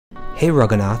Hey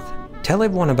Raghunath, tell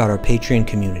everyone about our Patreon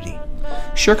community.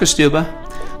 Sure,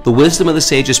 Kaustubha. The Wisdom of the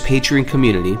Sages Patreon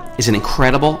community is an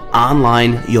incredible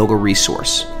online yoga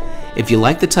resource. If you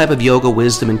like the type of yoga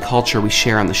wisdom and culture we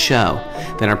share on the show,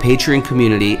 then our Patreon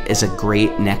community is a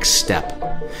great next step.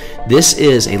 This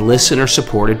is a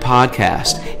listener-supported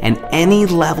podcast, and any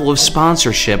level of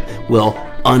sponsorship will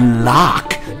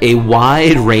unlock a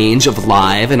wide range of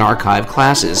live and archived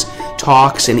classes,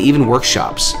 talks, and even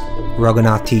workshops.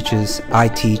 Raghunath teaches, I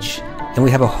teach, and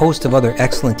we have a host of other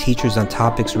excellent teachers on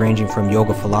topics ranging from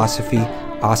yoga philosophy,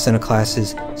 asana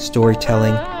classes,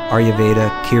 storytelling,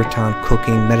 Ayurveda, kirtan,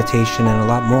 cooking, meditation, and a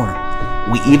lot more.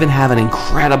 We even have an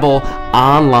incredible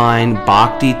online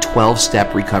Bhakti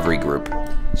 12-step recovery group.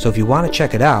 So if you want to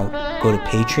check it out, go to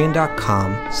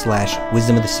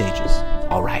patreon.com/wisdom of the sages.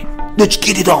 All right, let's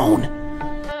get it on.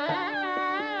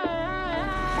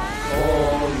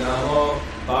 Om Namo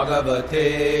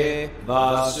Bhagavate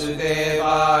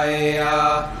Vasudevaya.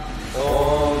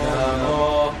 Om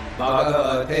Namo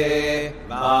Bhagavate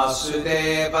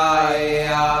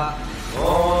Vasudevaya.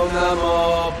 Om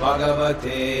Namo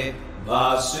Bhagavate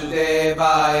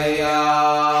Vasudevaya.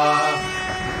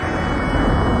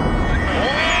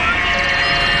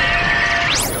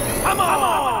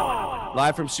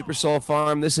 Live from Super Soul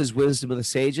Farm, this is Wisdom of the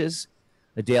Sages,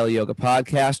 a daily yoga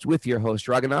podcast with your host,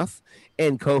 Raghunath,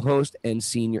 and co-host and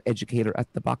senior educator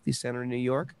at the Bhakti Center in New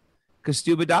York,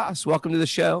 Kaustubha Das. Welcome to the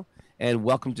show, and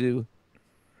welcome to,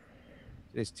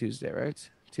 today's Tuesday, right?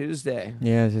 Tuesday.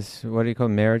 Yeah, is this, what do you call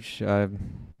marriage?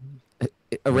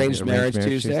 Arranged Marriage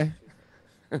Tuesday.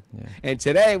 Yeah. And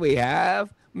today we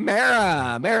have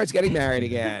Mara. Mara's getting married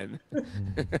again.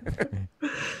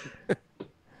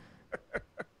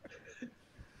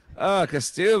 Oh,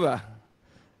 Kaustubha.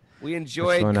 We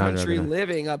enjoyed country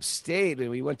living upstate, and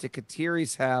we went to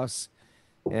Katiri's house,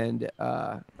 and it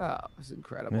was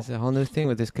incredible. There's a whole new thing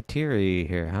with this Katiri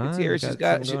here, huh? Katiri, she's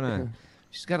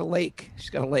got a lake.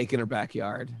 She's got a lake in her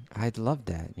backyard. I'd love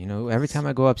that. You know, every time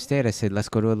I go upstate, I say, let's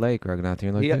go to a lake, Raghunath.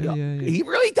 You're like, yeah. He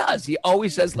really does. He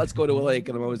always says, let's go to a lake,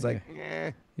 and I'm always like,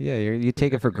 eh. Yeah, you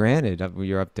take it for granted when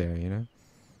you're up there, you know?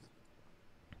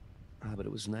 But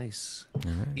it was nice.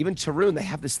 Right. Even Tarun, they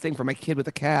have this thing for my kid with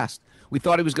a cast. We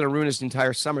thought he was going to ruin his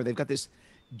entire summer. They've got this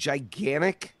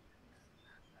gigantic,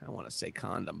 I don't want to say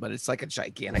condom, but it's like a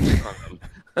gigantic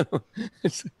condom.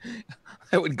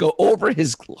 I would go over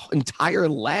his entire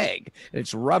leg, and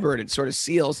it's rubber, and it sort of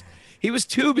seals. He was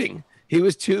tubing.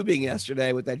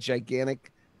 Yesterday with that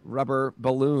gigantic rubber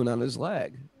balloon on his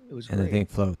leg. It was great. And the thing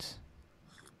floats.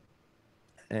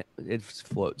 It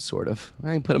floats, sort of.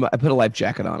 I put a life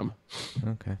jacket on him.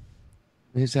 Okay.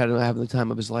 He's having the time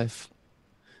of his life.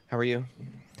 How are you?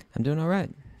 I'm doing all right.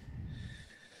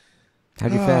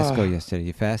 How'd your fast go yesterday?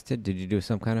 You fasted? Did you do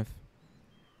some kind of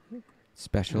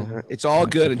special? It's all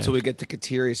good until we get to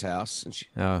Katiri's house. And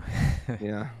Oh.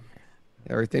 Yeah.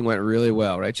 Everything went really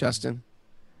well, right, Justin?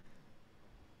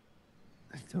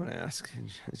 Don't ask.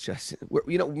 Justin,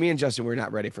 me and Justin, we're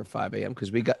not ready for 5 a.m.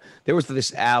 because there was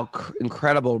this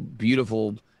incredible,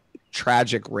 beautiful,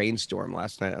 tragic rainstorm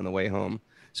last night on the way home.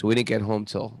 So we didn't get home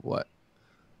till what?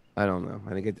 I don't know.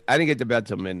 I didn't get to bed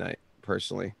till midnight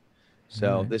personally.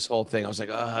 So This whole thing, I was like,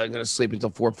 I'm gonna sleep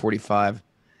until 4:45, and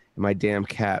my damn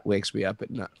cat wakes me up at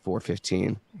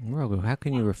 4:15. Rogu, how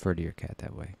can you refer to your cat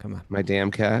that way? Come on. My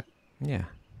damn cat. Yeah.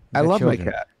 I love my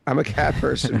cat. I'm a cat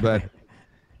person, but.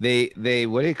 They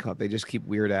what do you call it? They just keep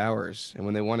weird hours, and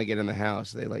when they want to get in the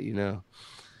house, they let you know.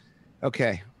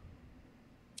 Okay.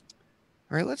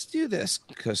 All right, let's do this,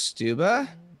 Kaustubha.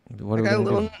 I got a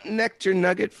little nectar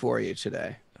nugget for you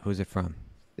today. Who's it from?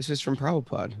 This is from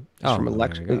Prabhupada. It's from a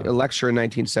lecture in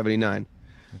 1979.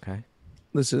 Okay.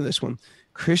 Listen to this one.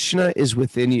 Krishna is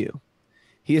within you.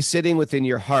 He is sitting within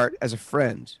your heart as a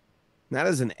friend, not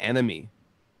as an enemy.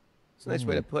 It's a nice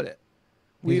way to put it.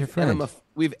 We've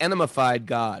enemified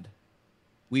God.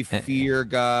 We fear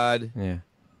God. Yeah.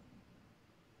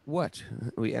 What?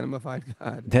 We enemified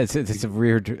God. That's a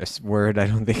weird word. I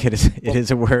don't think it is. It is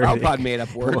a word. Prabhupada made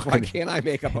up words. Why can't I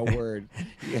make up a word?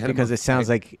 Because it sounds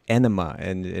like enema,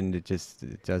 and it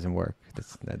doesn't work.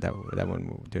 That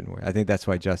one didn't work. I think that's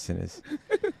why Justin is.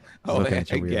 I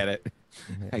get it.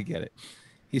 I get it.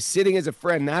 He's sitting as a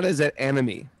friend, not as an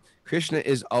enemy. Krishna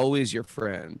is always your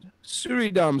friend.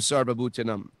 Suridam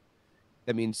Sarvabhutanam.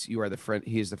 That means you are the friend.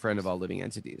 He is the friend of all living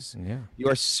entities. Yeah. You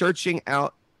are searching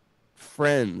out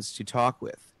friends to talk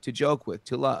with, to joke with,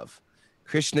 to love.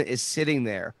 Krishna is sitting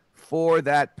there for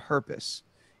that purpose.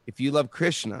 If you love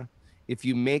Krishna, if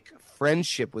you make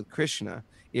friendship with Krishna,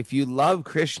 if you love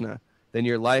Krishna, then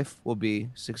your life will be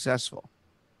successful.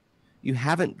 You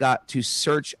haven't got to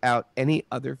search out any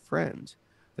other friend.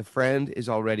 The friend is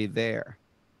already there.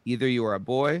 Either you are a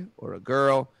boy or a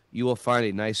girl, you will find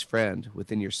a nice friend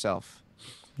within yourself.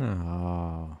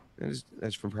 Oh.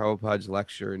 That's from Prabhupada's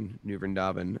lecture in New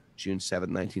Vrindavan, June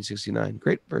 7th, 1969.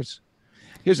 Great verse.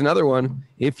 Here's another one.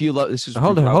 If you love, this is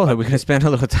Hold on. We're going to spend a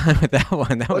little time with that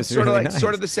one. That was sort really of like nice.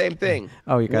 sort of the same thing.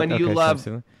 Oh, you got when you okay,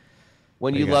 love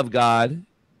when you love God.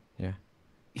 Yeah.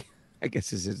 I guess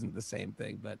this isn't the same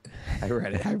thing, but I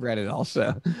read it. I read it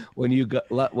also. When you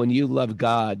love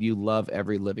God, you love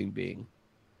every living being.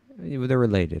 They're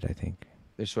related, I think.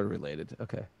 They're sort of related.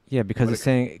 Okay. Yeah, because it's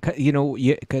saying,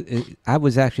 I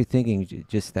was actually thinking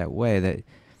just that way that,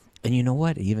 and you know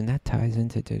what? Even that ties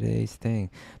into today's thing.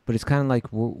 But it's kind of like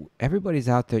everybody's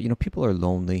out there. People are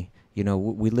lonely.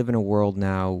 We live in a world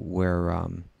now where,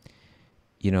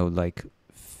 like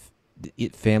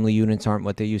family units aren't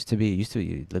what they used to be. It used to be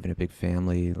you live in a big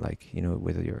family, like,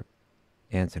 with your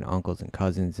aunts and uncles and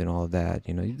cousins and all of that.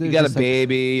 You got a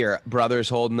baby, your brother's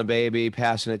holding the baby,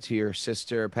 passing it to your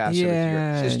sister, passing it to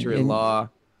your sister-in-law.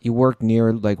 You worked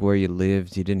near like where you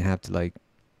lived. You didn't have to like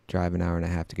drive an hour and a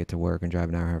half to get to work and drive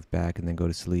an hour and a half back and then go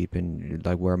to sleep and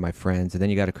like, where are my friends? And then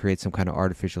you got to create some kind of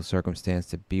artificial circumstance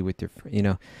to be with your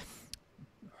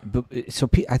But so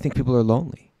I think people are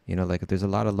lonely. Like there's a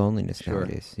lot of loneliness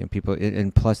nowadays. People,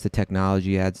 and plus the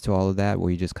technology adds to all of that, where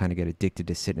you just kind of get addicted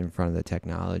to sitting in front of the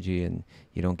technology and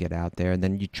you don't get out there. And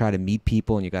then you try to meet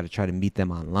people and you got to try to meet them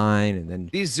online. And then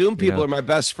these Zoom people are my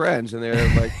best friends, and they're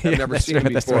like, I've never seen them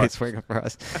before. That's the way it's working for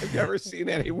us. I've never seen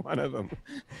any one of them.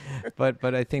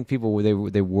 But I think people they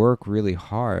work really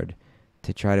hard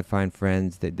to try to find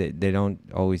friends. That they don't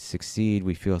always succeed.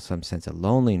 We feel some sense of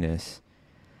loneliness.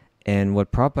 And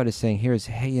what Prabhupada is saying here is,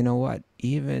 hey, you know what?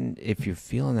 Even if you're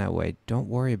feeling that way, don't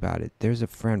worry about it. There's a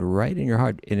friend right in your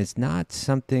heart. And it's not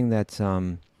something that's,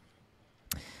 I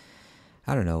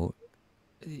don't know,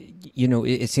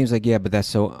 it seems like, yeah, but that's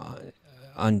so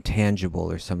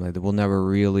untangible or something like that. We'll never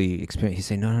really experience. He's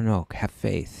saying, no, have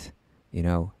faith.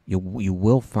 You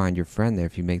will find your friend there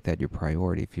if you make that your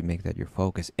priority, if you make that your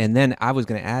focus. And then I was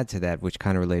going to add to that, which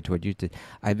kind of related to what you did.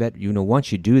 I bet,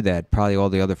 once you do that, probably all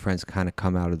the other friends kind of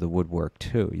come out of the woodwork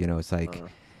too. It's like,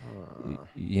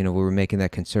 we were making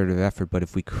that concerted effort, but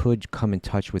if we could come in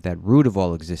touch with that root of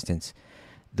all existence,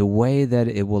 the way that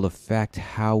it will affect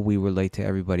how we relate to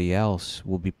everybody else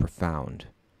will be profound.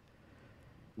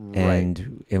 Right.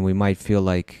 And we might feel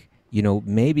like,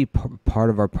 maybe part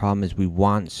of our problem is we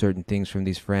want certain things from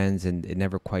these friends and it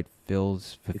never quite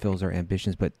fulfills our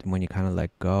ambitions. But when you kind of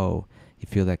let go, you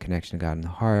feel that connection to God in the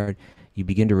heart. You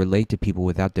begin to relate to people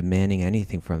without demanding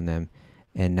anything from them.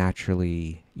 And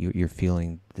naturally, you're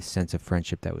feeling the sense of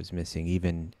friendship that was missing,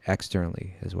 even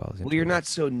externally as well as internally. Well, you're not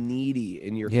so needy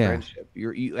in your friendship.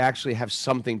 You actually have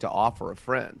something to offer a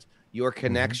friend. Your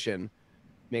connection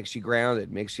makes you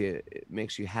grounded, makes you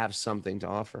have something to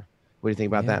offer. What do you think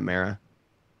about that, Mara?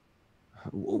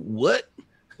 What?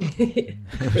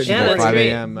 Yeah, 5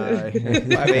 a.m. 5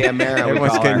 a.m. Mara.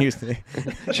 Everyone's getting used to it.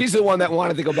 She's the one that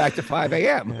wanted to go back to 5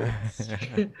 a.m.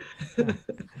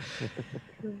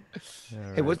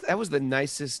 Hey, that was the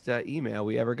nicest email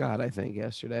we ever got, I think,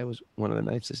 yesterday. It was one of the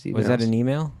nicest emails. Was that an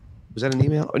email? Was that an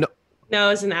email? Oh, no. No, it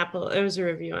was an Apple. It was a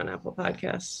review on Apple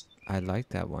Podcasts. I like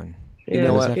that one. Yeah, you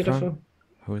know what? Beautiful.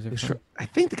 Who was it from? I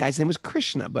think the guy's name was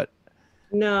Krishna, but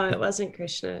no, it wasn't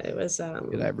Krishna. It was.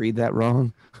 Did I read that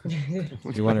wrong? Do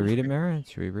you want to read it, Mara?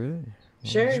 Should we read it?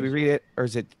 Sure. Should we read it, or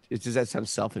does that sound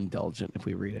self-indulgent if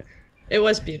we read it? It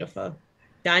was beautiful.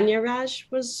 Danya Raj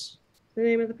was the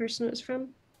name of the person it was from.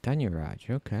 Danya Raj.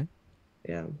 Okay.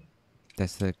 Yeah.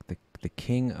 That's the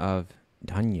king of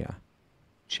Danya.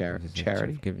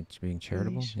 Charity. Being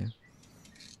charitable. Yeah.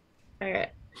 All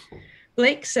right.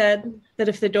 Blake said that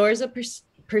if the doors of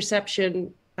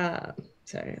perception.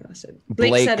 Sorry, I lost it.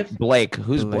 Blake said if Blake.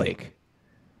 Who's Blake?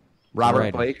 Robert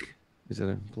Right. Blake? Is it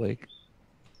a Blake?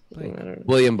 I don't know.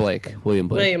 William Blake. William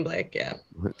Blake, yeah.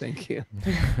 Thank you.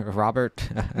 Robert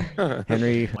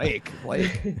Henry Blake.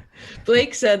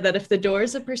 Blake said that if the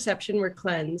doors of perception were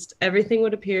cleansed, everything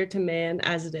would appear to man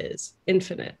as it is,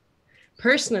 infinite.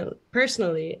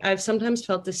 Personally, I've sometimes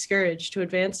felt discouraged to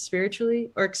advance spiritually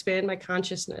or expand my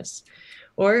consciousness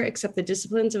or accept the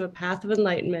disciplines of a path of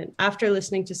enlightenment after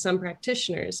listening to some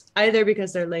practitioners, either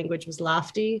because their language was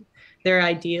lofty, their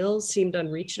ideals seemed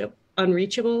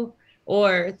unreachable,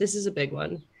 or, this is a big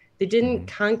one, they didn't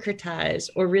concretize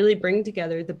or really bring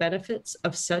together the benefits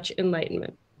of such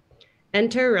enlightenment.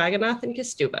 Enter Raghunath and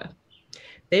Kaustubha.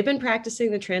 They've been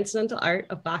practicing the transcendental art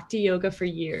of Bhakti-yoga for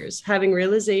years, having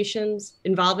realizations,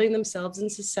 involving themselves in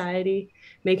society,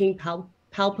 making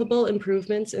palpable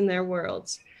improvements in their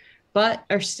worlds, but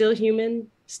are still human,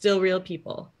 still real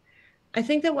people. I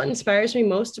think that what inspires me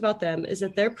most about them is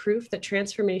that they're proof that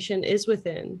transformation is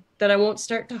within, that I won't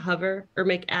start to hover or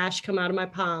make ash come out of my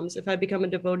palms if I become a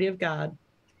devotee of God,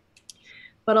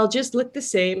 but I'll just look the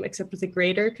same except with a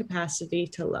greater capacity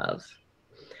to love.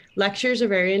 Lectures are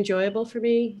very enjoyable for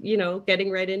me,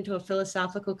 getting right into a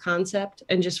philosophical concept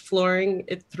and just flooring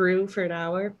it through for an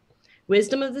hour.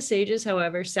 Wisdom of the sages,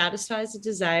 however, satisfies a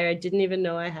desire I didn't even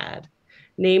know I had,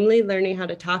 namely learning how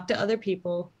to talk to other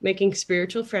people, making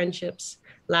spiritual friendships,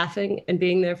 laughing, and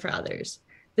being there for others.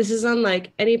 This is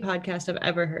unlike any podcast I've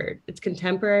ever heard. It's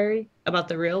contemporary, about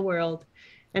the real world,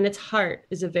 and its heart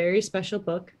is a very special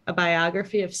book, a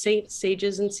biography of saints,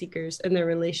 sages, and seekers and their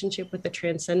relationship with the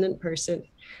transcendent person,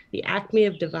 the acme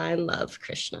of divine love,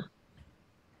 Krishna.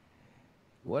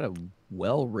 What a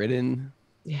well-written.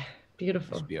 Yeah,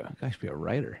 beautiful. I should be a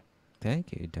writer.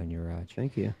 Thank you, Dunyaraj.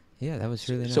 Thank you. Yeah, that was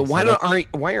really nice. So why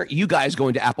aren't you guys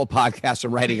going to Apple Podcasts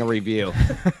and writing a review?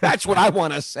 That's what I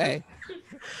want to say.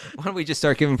 Why don't we just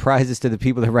start giving prizes to the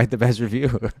people that write the best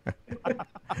review?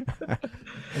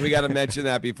 We got to mention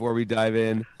that before we dive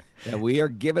in. That we are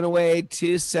giving away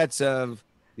 2 sets of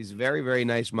these very, very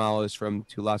nice malas from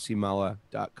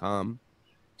tulasimala.com,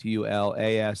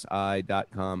 TULASI.com,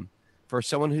 for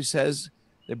someone who says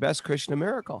their best Krishna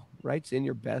miracle, writes in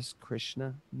your best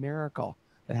Krishna miracle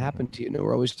that happened to you.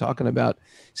 We're always talking about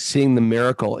seeing the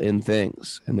miracle in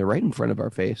things, and they're right in front of our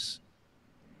face.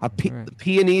 The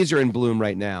peonies are in bloom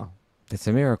right now. It's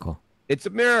a miracle. It's a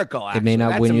miracle. Actually. It may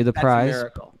not win you the prize. That's a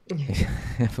miracle. But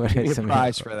Give it's me a a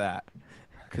prize miracle. for that,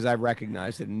 because I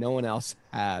recognize that no one else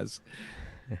has.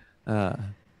 You ready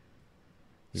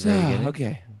to get it?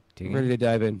 Okay, Do you ready to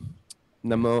dive in.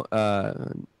 Namo.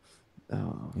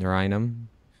 Narayanam.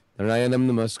 Narayanam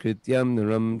namaskrityam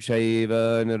naram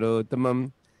shaiva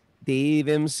narottamam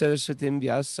devim saraswatim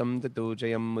vyasam tato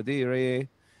jayam mudire.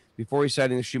 Before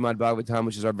reciting the Srimad Bhagavatam,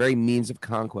 which is our very means of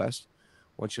conquest,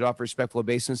 one should offer respectful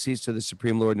obeisances to the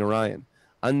Supreme Lord Narayan,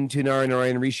 unto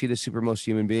Narayan Rishi, the supermost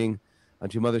human being,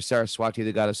 unto Mother Saraswati,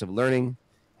 the goddess of learning,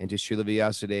 and to Srila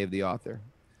Vyasadeva, the author.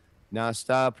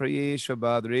 Nasta prayeshu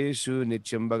badreshu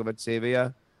nityam bhagavat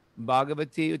sevaya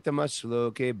bhagavati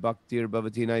uttamasloke bhaktir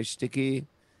bhavati naistiki.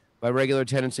 By regular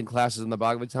attendance in classes in the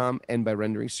Bhagavatam and by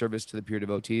rendering service to the pure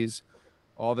devotees,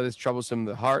 all that is troublesome in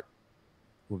the heart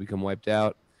will become wiped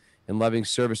out, and loving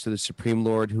service to the Supreme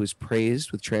Lord, who is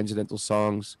praised with transcendental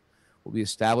songs, will be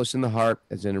established in the heart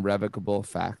as an irrevocable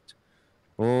fact.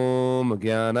 Om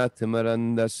Jnana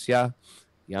Timarandasya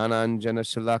Jnananjana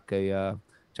Shalakaya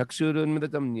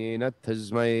Chakshurunmritam Yena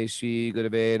Tasmai Shri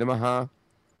Gurave Namaha.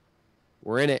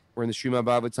 We're in it. We're in the Srimad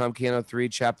Bhagavatam, Canto 3,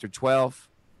 Chapter 12.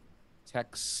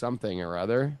 Text something or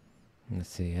other. Let's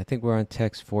see. I think we're on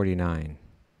text 49.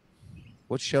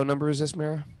 What show number is this,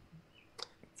 Mara?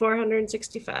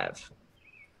 465.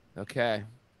 Okay.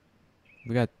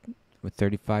 We got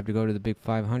 35 to go to the big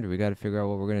 500. We got to figure out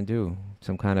what we're going to do.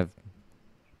 Some kind of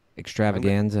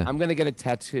extravaganza. I'm going to get a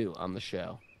tattoo on the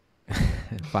show.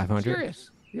 500?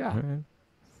 Serious. Yeah. All right.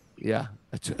 Yeah.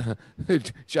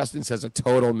 Justin says a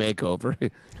total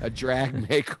makeover. A drag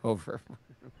makeover.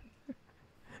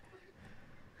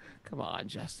 Come on,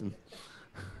 Justin.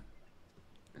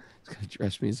 He's going to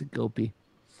dress me as a gopi.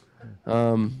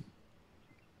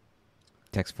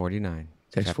 Text 49.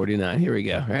 Text 49. Here we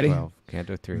go. Ready? 12,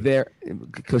 Canto 3.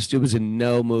 Kaustubha's in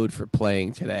no mood for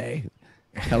playing today.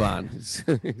 Come on,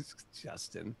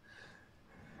 Justin.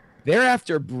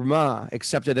 Thereafter, Brahma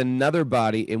accepted another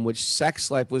body in which sex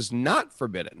life was not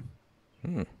forbidden.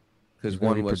 Because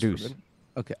one was forbidden.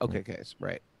 Okay,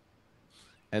 right.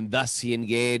 And thus he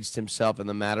engaged himself in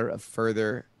the matter of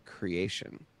further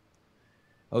creation.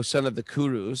 O son of the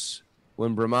Kurus,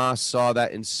 when Brahma saw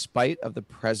that in spite of the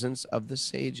presence of the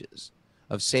sages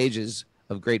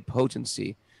of great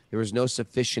potency, there was no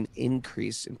sufficient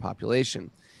increase in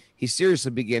population, he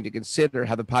seriously began to consider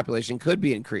how the population could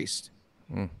be increased.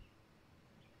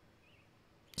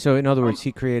 So, in other words,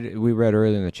 we read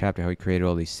earlier in the chapter how he created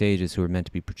all these sages who were meant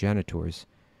to be progenitors.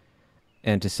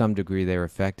 And to some degree, they were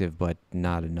effective, but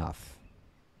not enough.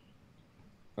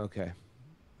 Okay,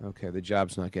 the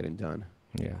job's not getting done.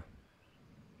 Yeah.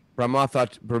 Brahma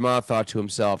thought to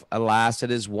himself, alas,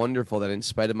 it is wonderful that in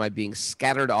spite of my being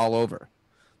scattered all over,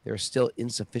 there is still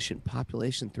insufficient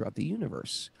population throughout the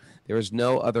universe. There is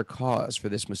no other cause for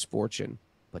this misfortune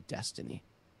but destiny.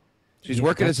 So he's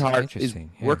working his hard. He's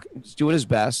doing his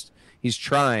best. He's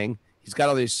trying. He's got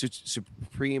all these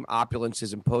supreme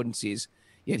opulences and potencies,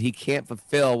 yet he can't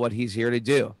fulfill what he's here to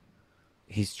do.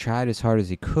 He's tried as hard as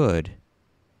he could.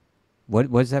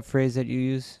 What's that phrase that you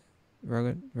use,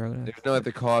 Raghunath? There's no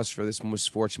other cause for this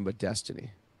misfortune but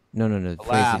destiny. No, the phrase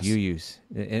that you use.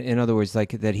 In other words,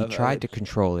 like that he tried to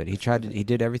control it. He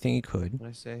did everything he could. What did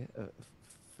I say?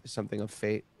 Something of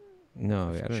fate. No,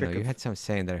 I don't know. You had some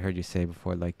saying that I heard you say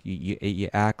before, like you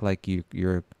act like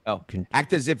you're.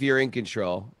 Act as if you're in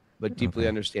control, but deeply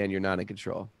understand you're not in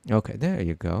control. Okay, there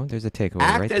you go. There's a takeaway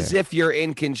Act right there. as if you're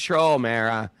in control,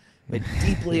 Mara, but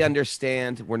deeply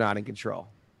understand we're not in control.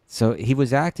 So he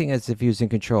was acting as if he was in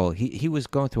control. He was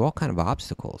going through all kind of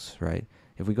obstacles, right?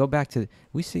 If we go back to,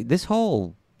 we see this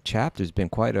whole chapter's been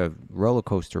quite a roller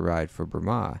coaster ride for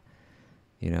Brahma.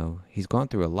 You know, he's gone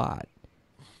through a lot.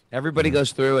 Everybody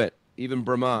goes through it, even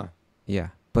Brahma. Yeah,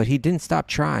 but he didn't stop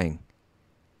trying.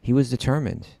 He was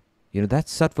determined. You know,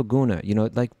 that's sattva guna. You know,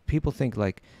 like people think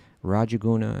like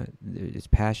Rajaguna is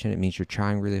passion. It means you're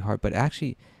trying really hard. But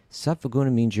actually, sattva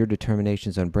guna means your determination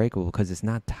is unbreakable because it's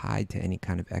not tied to any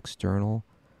kind of external,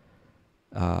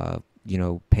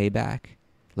 payback.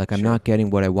 Like, I'm not getting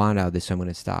what I want out of this, so I'm going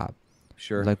to stop.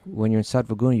 Sure. Like, when you're in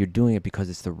sattva guna, you're doing it because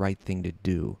it's the right thing to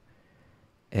do.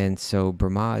 And so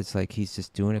Brahma is like, he's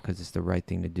just doing it because it's the right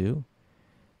thing to do.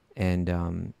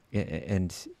 And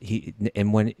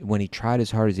when he tried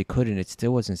as hard as he could and it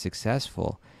still wasn't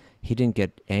successful, he didn't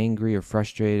get angry or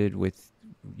frustrated with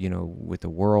the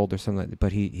world or something like that.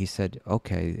 But he said,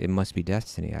 okay, it must be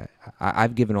destiny.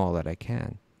 I've given all that I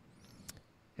can.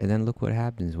 And then look what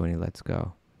happens when he lets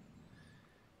go.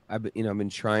 I've been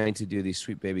trying to do these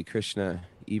Sweet Baby Krishna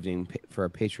evening for our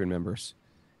Patreon members.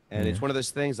 And it's one of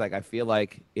those things, like, I feel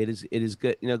like it is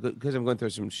good, because I'm going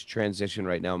through some transition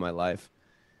right now in my life,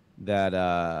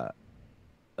 that,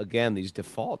 again, these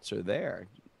defaults are there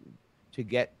to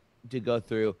go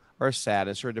through, or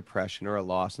sadness or depression or a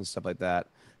loss and stuff like that.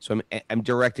 So I'm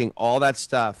directing all that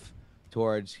stuff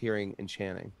towards hearing and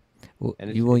chanting. Well,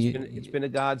 and it's been a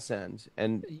godsend.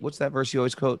 And what's that verse you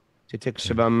always quote? No. Yeah,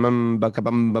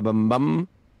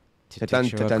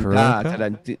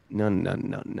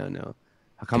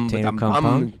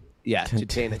 yeah.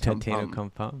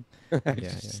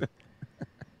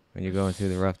 When you're going through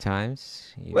the rough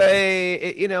times.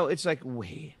 It's like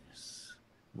waves,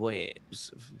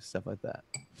 stuff like that.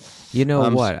 You know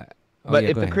what? But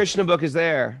if the Krishna book is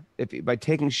there, by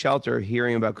taking shelter,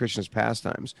 hearing about Krishna's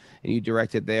pastimes, and you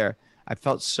direct it there, I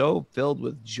felt so filled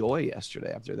with joy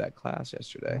yesterday after that class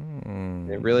yesterday.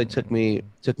 It really took me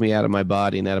out of my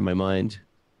body and out of my mind.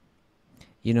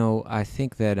 I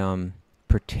think that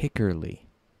particularly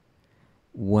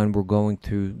when we're going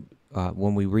through,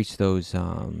 when we reach those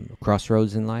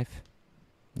crossroads in life,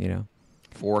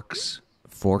 forks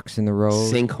in the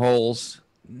road, sinkholes.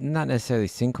 Not necessarily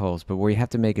sinkholes, but where you have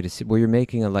to make where you're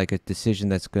making a decision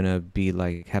that's going to be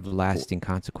like have lasting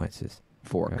consequences.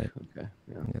 Fork. Right? Okay.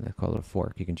 Yeah, they call it a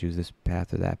fork. You can choose this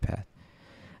path or that path.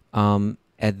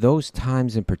 At those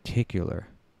times in particular,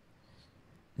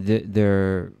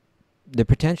 they're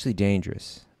potentially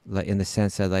dangerous, like in the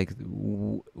sense that like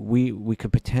we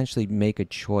could potentially make a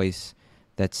choice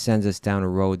that sends us down a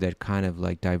road that kind of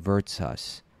like diverts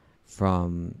us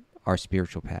from our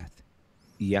spiritual path.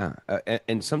 Yeah,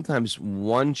 and sometimes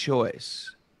one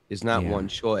choice is not one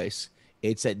choice.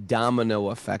 It's a domino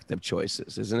effect of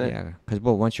choices, isn't it? Yeah, because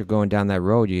once you're going down that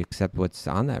road, you accept what's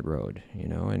on that road,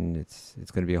 and it's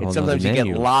going to be a whole. And sometimes you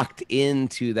menu. get locked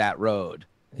into that road,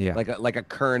 like a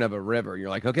current of a river. You're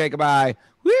like, okay, goodbye,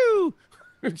 woo.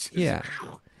 Yeah,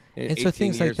 and so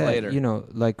things like that, later.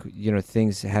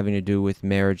 Things having to do with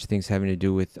marriage, things having to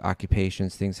do with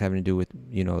occupations, things having to do with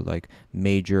like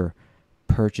major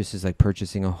purchases, like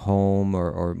purchasing a home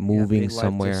or moving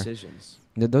somewhere. Decisions.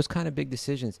 Those kind of big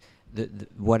decisions.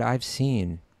 What I've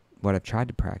tried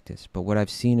to practice, but what I've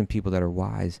seen in people that are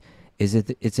wise is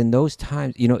that it's in those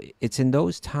times, it's in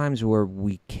those times where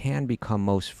we can become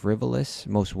most frivolous,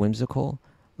 most whimsical,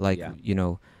 like,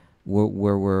 where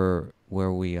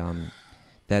we,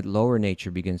 that lower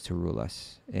nature begins to rule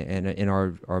us, and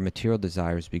our material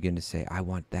desires begin to say, I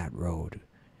want that road.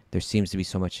 There seems to be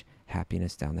so much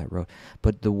happiness down that road.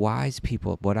 But the wise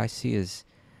people, what I see is,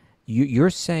 you're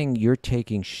saying you're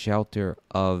taking shelter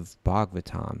of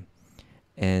Bhagavatam,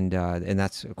 and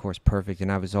that's of course perfect.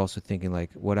 And I was also thinking, like,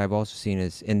 what I've also seen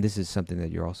is, and this is something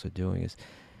that you're also doing, is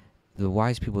the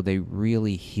wise people, they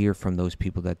really hear from those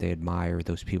people that they admire,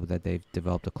 those people that they've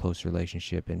developed a close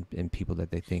relationship, and people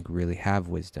that they think really have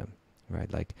wisdom,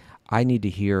 right? Like, I need to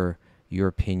hear your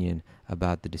opinion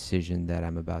about the decision that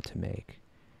I'm about to make,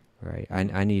 right?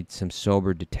 I need some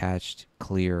sober, detached,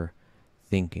 clear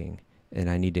thinking. And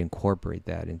I need to incorporate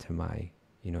that into my,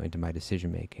 into my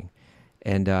decision making,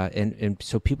 and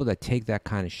so people that take that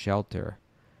kind of shelter,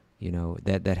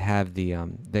 that have the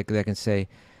that can say,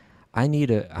 I need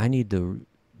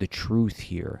the truth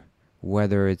here,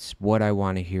 whether it's what I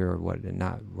want to hear or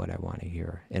not what I want to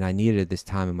hear. And I need it at this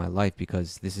time in my life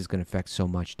because this is going to affect so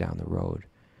much down the road.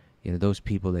 You know, those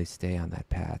people, they stay on that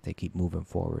path. They keep moving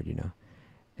forward, you know.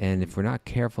 And if we're not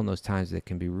careful in those times, there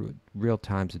can be real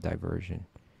times of diversion.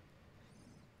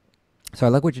 So I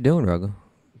like what you're doing, Raghu.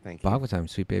 Thank you. Bhagavatam,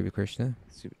 Sweet Baby Krishna.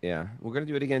 Yeah, we're going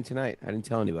to do it again tonight. I didn't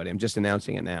tell anybody. I'm just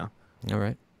announcing it now. All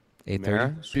right.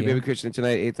 8:30. Sweet Baby Krishna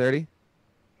tonight, 8:30.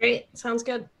 Great. Sounds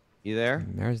good. You there?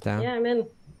 Mara's down. Yeah, I'm in.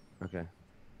 Okay.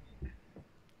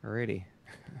 Alrighty.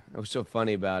 It was so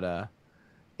funny about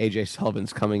AJ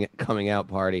Sullivan's coming out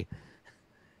party.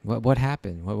 What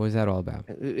happened? What was that all about?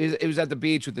 It was at the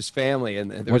beach with his family,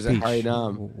 and there was a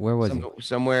Harinam. Where was it?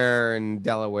 Somewhere in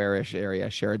Delaware-ish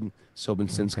area, Sherry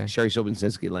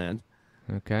Sobinsinski land.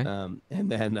 Okay.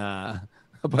 And then a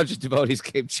bunch of devotees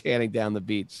came chanting down the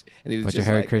beach, and he was bunch just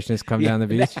of Hare like, Krishnas come down the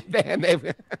beach. Man,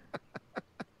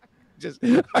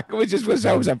 I just wish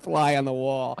I was a fly on the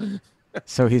wall.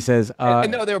 So he says,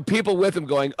 and no, there were people with him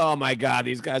going, "Oh my God,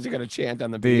 these guys are going to chant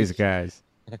on the beach." These guys.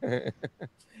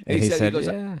 And he said,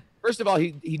 yeah. First of all,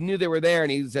 he knew they were there,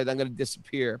 and he said, "I'm going to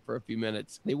disappear for a few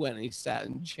minutes." And he went and he sat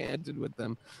and chanted with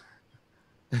them.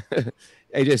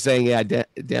 AJ saying, "Yeah,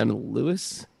 down in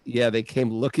Lewis, yeah, they came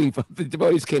looking for the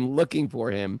devotees came looking for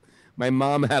him. My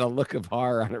mom had a look of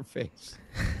horror on her face."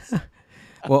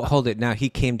 Well, hold it. Now he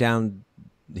came down.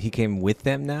 He came with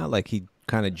them now, like he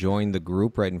kind of joined the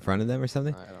group right in front of them or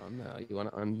something. I don't know. You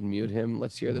want to unmute him?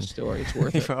 Let's hear the story. It's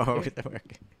worth it.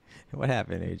 What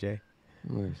happened, AJ? Hey,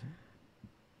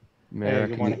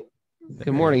 good morning.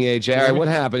 Good morning, AJ. All right, what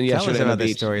happened yesterday? Tell us about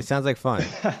this story. It sounds like fun.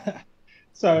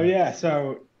 So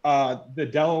the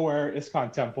Delaware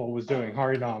ISKCON Temple was doing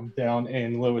Harinam down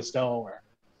in Lewis, Delaware,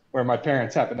 where my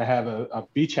parents happened to have a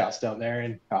beach house down there,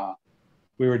 and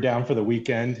we were down for the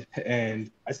weekend.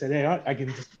 And I said, "Hey, I can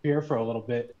disappear for a little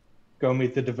bit, go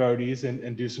meet the devotees,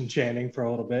 and do some chanting for a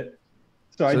little bit."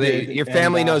 So I did. Your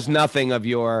family knows nothing of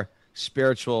your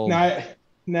spiritual.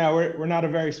 No, we're not a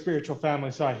very spiritual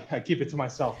family, so I keep it to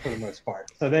myself for the most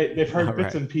part. So they've heard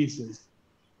bits and pieces.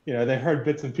 You know, they've heard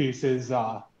bits and pieces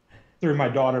through my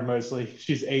daughter mostly.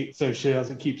 She's 8, so she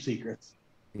doesn't keep secrets.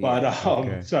 Yeah,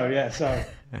 but so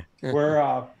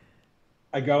we're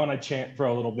I go and I chant for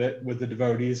a little bit with the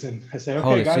devotees, and I say,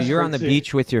 "Okay, guys." So you're on the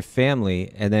beach with your family,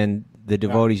 and then the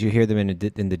devotees, you hear them in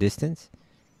the distance?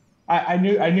 I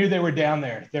knew they were down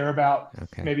there. They're about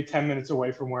maybe 10 minutes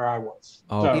away from where I was.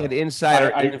 Oh, so he had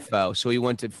insider info, so he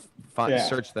went to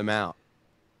search them out.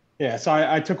 Yeah, so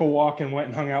I took a walk and went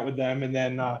and hung out with them, and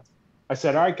then I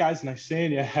said, "All right, guys, nice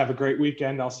seeing you. Have a great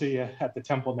weekend. I'll see you at the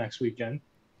temple next weekend."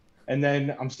 And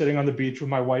then I'm sitting on the beach with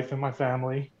my wife and my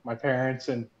family, my parents,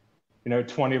 and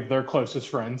 20 of their closest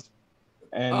friends.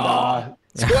 And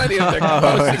 20 of their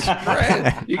closest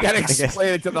friends. You got to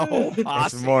explain it to the whole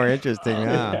posse. It's more interesting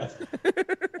now. Yes.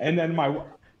 And then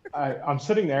I'm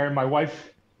sitting there, and my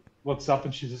wife looks up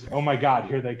and she says, "Oh my God,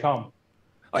 here they come."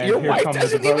 And your wife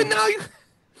doesn't even know you.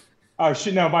 Oh,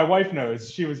 my wife knows.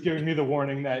 She was giving me the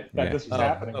warning that this was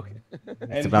happening. Okay.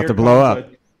 It's about to blow up.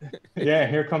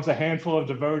 Here comes a handful of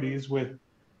devotees with,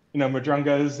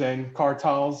 madrungas and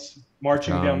kartals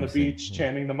marching down the beach,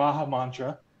 chanting the Maha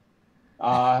Mantra,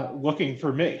 looking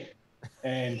for me.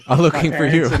 And looking for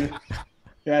you.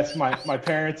 Yes, my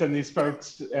parents and these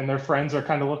folks and their friends are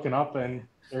kind of looking up, and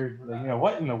they're,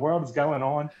 what in the world is going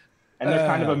on? And they're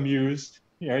kind of amused.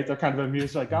 They're kind of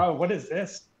amused, like, "Oh, what is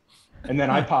this?" And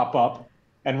then I pop up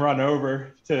and run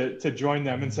over to join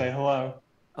them and say hello.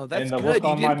 Oh, that's good.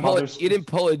 You didn't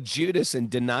pull a Judas and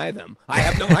deny them. I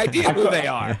have no idea who they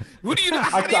are. Who do you know?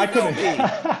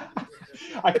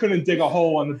 I couldn't dig a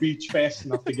hole on the beach fast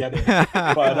enough to get it.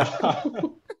 But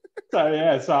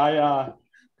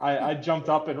I jumped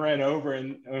up and ran over,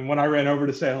 and when I ran over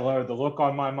to say hello, the look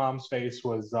on my mom's face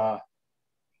was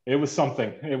it was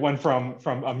something. It went from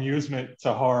amusement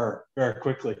to horror very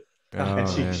quickly.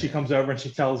 And she comes over and she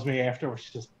tells me afterwards,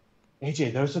 she says,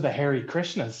 "AJ, those are the Hare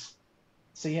Krishnas."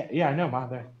 So yeah, I know, Mom.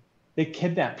 They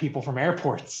kidnap people from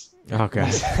airports. Okay. I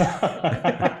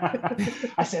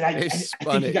said, I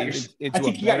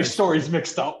think you got your stories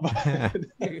mixed up.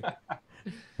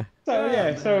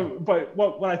 But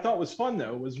what I thought was fun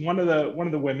though was one of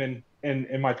the women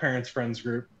in my parents' friends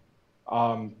group.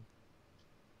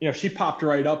 She popped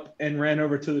right up and ran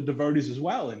over to the devotees as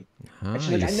well, and she's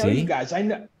like, "I know you guys.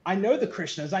 I know the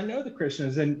Krishnas.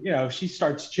 And she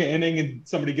starts chanting, and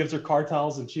somebody gives her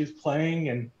kartals, and she's playing,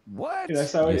 and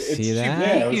so you see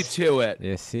that? She beat you to it.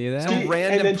 You see that? Some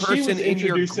random person in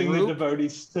your group. The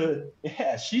devotees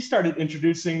she started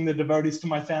introducing the devotees to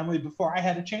my family before I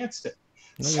had a chance to.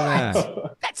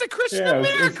 That's That's a Krishna Yeah,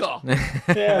 miracle.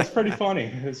 Yeah, it's pretty funny.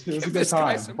 It was a good This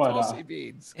guy time. some But Tulsi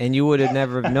beads. And you would have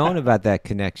never known about that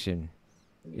connection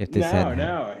if this hadn't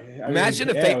happened. no. Imagine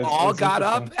if they all got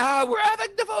up. We're the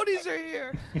devotees are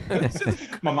here.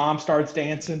 My mom starts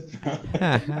dancing. Thank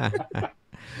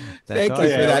you awesome. for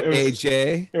that, it was,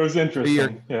 AJ. It was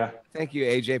interesting. Yeah. Thank you,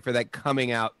 AJ, for that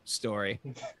coming out story.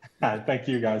 Thank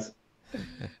you, guys. It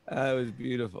was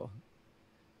beautiful.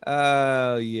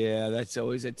 Oh, yeah. That's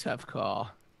always a tough call.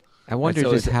 I wonder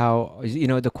just how,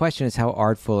 the question is how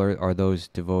artful are those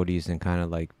devotees and kind of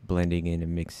like blending in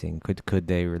and mixing? Could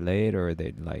they relate, or are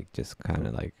they like just kind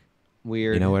of like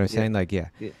weird? You know what I'm saying? Like, yeah.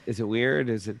 Is it weird?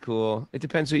 Is it cool? It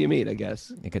depends who you meet, I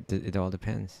guess. It all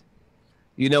depends.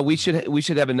 We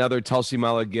should have another Tulsi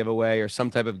Mala giveaway or some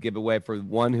type of giveaway for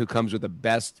one who comes with the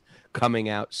best coming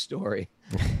out story.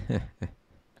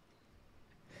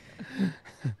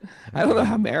 I don't know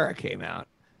how Mara came out.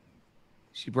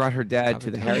 She brought her dad to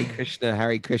the Hare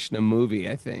Krishna movie,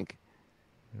 I think.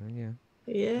 Yeah.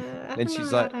 Yeah. I And don't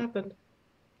she's know like, how it happened.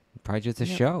 Probably just a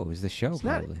show. It was the show,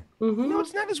 probably. No,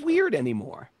 it's not as weird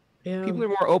anymore. Yeah. People are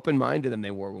more open-minded than they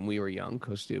were when we were young,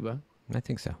 Kaustubha. I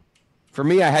think so. For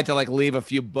me, I had to like leave a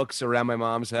few books around my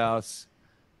mom's house.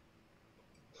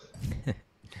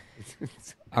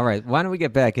 All right, why don't we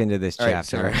get back into this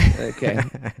chapter? All right, okay.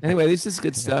 Anyway, this is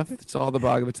good stuff. It's all the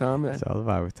Bhagavatam. It's all the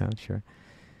Bhagavatam, sure.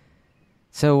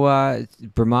 So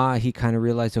Brahma, he kind of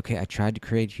realized, okay, I tried to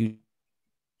create huge.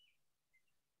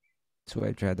 So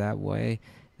I tried that way.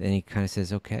 Then he kind of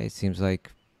says, okay, it seems like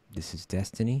this is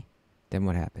destiny. Then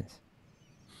what happens?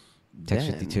 Text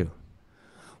 52.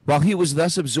 While he was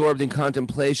thus absorbed in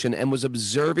contemplation and was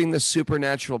observing the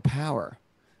supernatural power,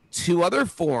 2 other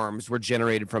forms were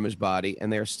generated from his body,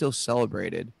 and they are still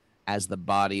celebrated as the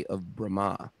body of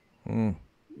Brahma.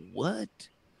 What?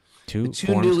 The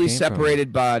 2 newly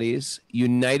separated bodies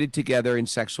united together in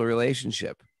sexual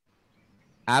relationship.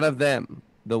 Out of them,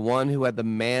 the one who had the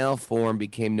male form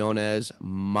became known as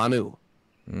Manu,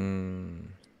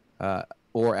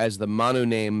 or as the Manu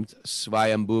named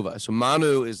Swayambhuva. So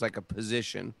Manu is like a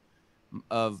position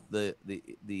of the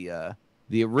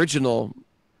original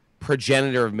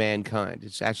progenitor of mankind.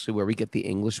 It's actually where we get the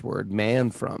English word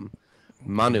man from.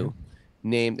 Manu,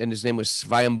 and his name was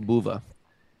Swayambhuva.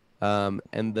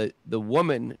 And the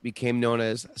woman became known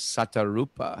as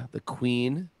Satarupa, the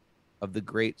queen of the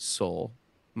great soul,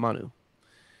 Manu.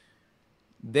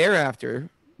 Thereafter,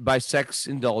 by sex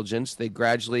indulgence, they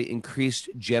gradually increased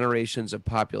generations of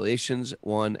populations,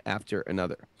 one after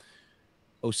another.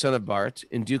 O son of Bharat,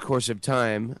 in due course of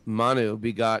time, Manu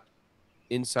begot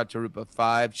in Satarupa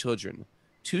 5 children,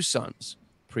 2 sons,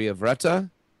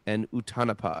 Priyavrata and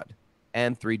Uttanapad,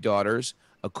 and 3 daughters,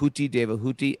 Akuti,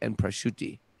 Devahuti, and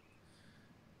Prashuti.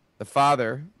 The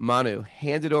father, Manu,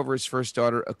 handed over his first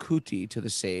daughter, Akuti, to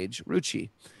the sage, Ruchi,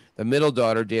 the middle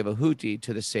daughter, Devahuti,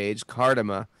 to the sage,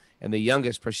 Kardama, and the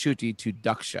youngest, Prashuti, to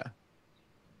Daksha.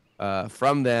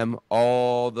 From them,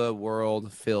 all the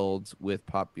world filled with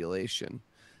population.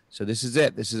 So this is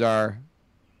it. This is our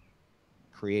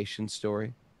creation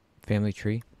story. Family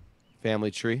tree.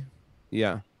 Family tree.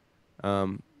 Yeah.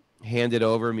 Handed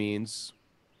over means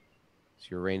it's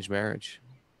your arranged marriage.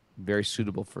 Very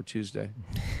suitable for Tuesday.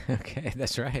 Okay,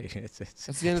 that's right. It's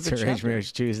the end of the Arranged chapter.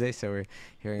 Marriage Tuesday, so we're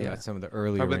hearing about some of the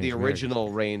early. Talk about the arranged original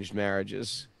arranged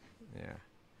marriages. marriages.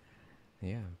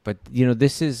 Yeah. But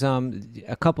this is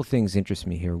a couple things interest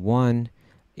me here. One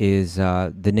is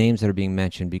the names that are being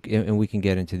mentioned, and we can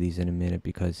get into these in a minute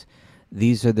because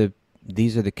these are the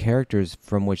characters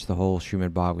from which the whole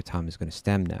Srimad Bhagavatam is going to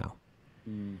stem now.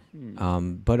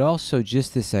 Mm-hmm. But also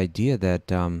just this idea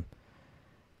that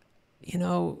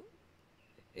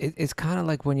it's kind of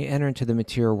like when you enter into the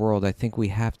material world, I think we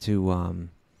have to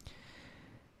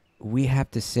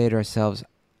say to ourselves,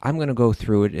 I'm going to go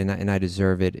through it and I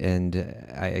deserve it and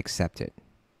I accept it.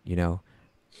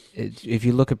 If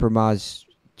you look at Brahma's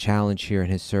challenge here in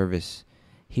his service,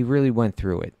 he really went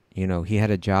through it. He had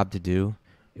a job to do.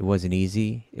 It wasn't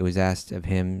easy. It was asked of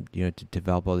him, to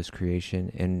develop all this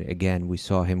creation. And again, we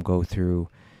saw him go through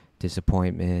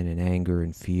disappointment and anger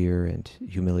and fear and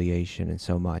humiliation and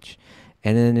so much.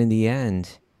 And then in the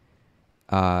end,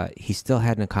 he still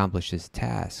hadn't accomplished his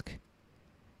task,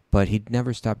 but he'd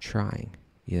never stopped trying.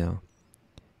 He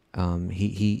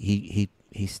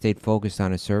stayed focused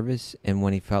on his service, and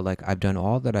when he felt like I've done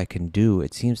all that I can do,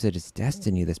 it seems that it's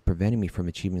destiny that's preventing me from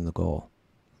achieving the goal.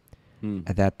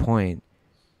 At that point,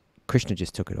 Krishna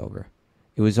just took it over.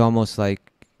 It was almost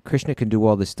like Krishna can do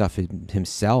all this stuff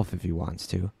himself if he wants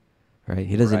to, right?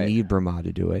 He doesn't need Brahma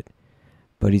to do it.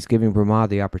 But he's giving Brahma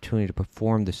the opportunity to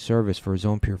perform the service for his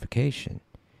own purification.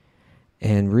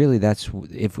 And really, that's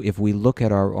if we look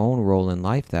at our own role in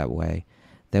life that way,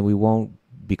 then we won't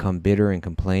become bitter and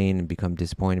complain and become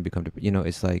disappointed.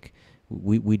 It's like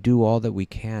we do all that we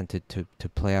can to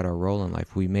play out our role in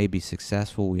life. We may be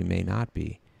successful, we may not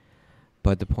be,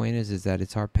 but the point is that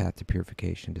it's our path to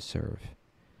purification to serve.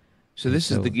 So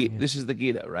this is the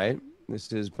Gita, right?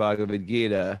 This is Bhagavad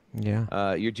Gita.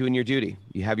 Yeah. You're doing your duty.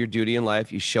 You have your duty in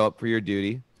life. You show up for your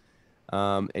duty.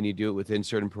 And you do it within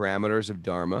certain parameters of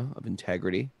dharma, of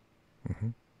integrity. Mm-hmm.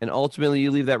 And ultimately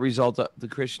you leave that result up to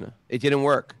Krishna. It didn't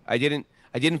work. I didn't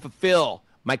fulfill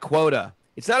my quota.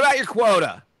 It's not about your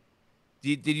quota.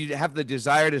 Did you have the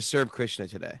desire to serve Krishna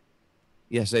today?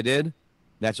 Yes, I did.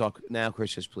 That's all. Now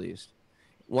Krishna's pleased.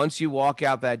 Once you walk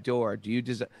out that door, do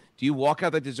you walk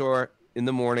out that door in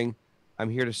the morning, I'm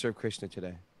here to serve Krishna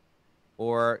today?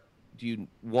 Or do you,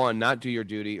 one, not do your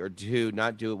duty, or two,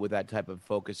 not do it with that type of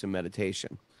focus and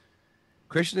meditation?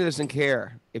 Krishna doesn't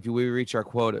care if we reach our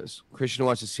quotas. Krishna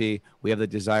wants to see we have the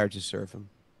desire to serve him.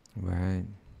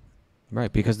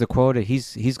 Right. Because the quota,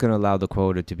 he's going to allow the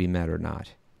quota to be met or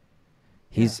not.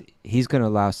 He's going to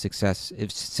allow success.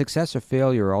 If success or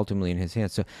failure are ultimately in his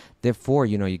hands. So therefore,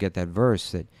 you get that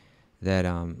verse that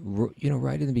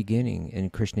right in the beginning,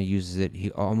 and Krishna uses it.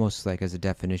 He almost like as a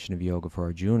definition of yoga for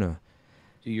Arjuna.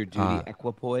 Do your duty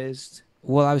equipoised?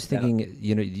 Well, I was thinking,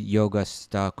 yoga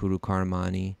sta kuru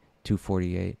karmani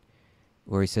 248,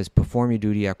 where he says, perform your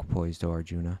duty equipoised, O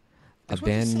Arjuna. That's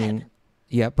Abandoning, what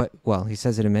he said. He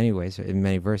says it in many ways, in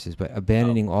many verses, but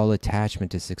abandoning all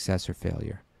attachment to success or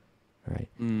failure, right?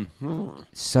 Mm-hmm.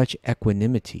 Such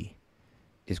equanimity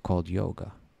is called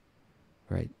yoga,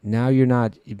 right? Now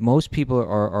most people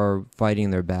are fighting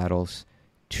their battles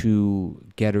to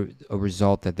get a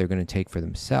result that they're going to take for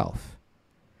themselves.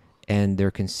 And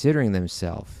they're considering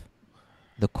themselves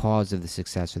the cause of the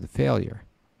success or the failure.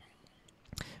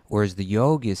 Whereas the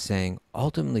yogi is saying,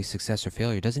 ultimately, success or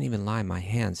failure doesn't even lie in my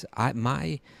hands.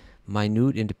 My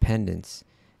minute independence,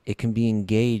 it can be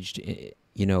engaged, in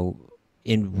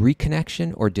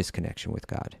reconnection or disconnection with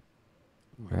God.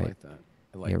 Right? I like that.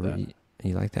 I like that.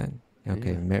 You like that?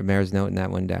 Okay, Yeah. Mayor's noting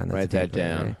that one down. That's Write that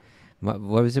down. Right?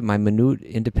 What was it? My minute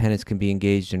independence can be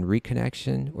engaged in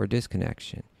reconnection or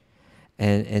disconnection.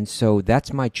 And so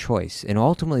that's my choice. And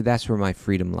ultimately, that's where my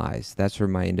freedom lies. That's where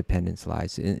my independence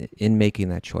lies, in making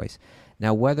that choice.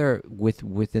 Now, whether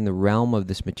within the realm of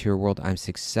this material world, I'm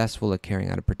successful at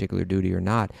carrying out a particular duty or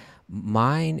not,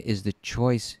 mine is the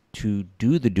choice to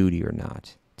do the duty or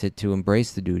not, to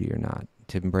embrace the duty or not,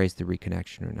 to embrace the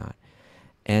reconnection or not.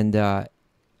 And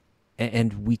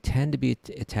we tend to be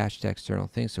attached to external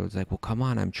things. So it's like, well, come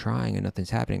on, I'm trying and nothing's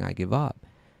happening. I give up.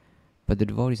 But the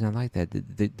devotee's not like that.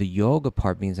 The yoga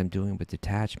part means I'm doing it with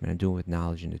detachment. I'm doing it with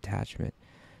knowledge and detachment.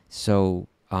 So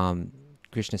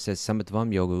Krishna says,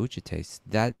 samatvam yoga uchate.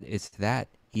 That it's that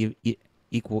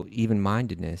equal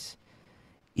even-mindedness,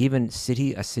 even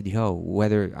siddhi asiddhyo,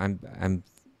 whether I'm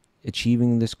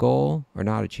achieving this goal or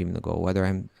not achieving the goal, whether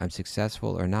I'm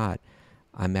successful or not,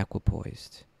 I'm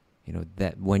equipoised.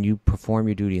 That when you perform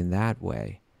your duty in that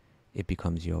way, it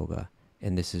becomes yoga.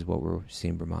 And this is what we're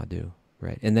seeing Brahma do.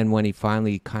 Right. And then when he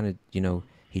finally kind of,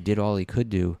 he did all he could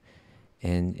do,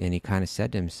 and he kind of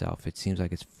said to himself, it seems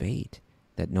like it's fate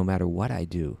that no matter what I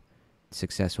do,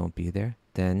 success won't be there.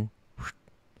 Then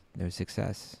there's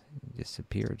success. It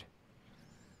disappeared.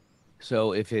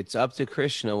 So if it's up to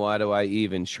Krishna, why do I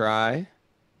even try?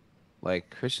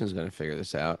 Like, Krishna's going to figure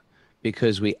this out,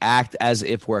 because we act as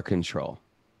if we're control.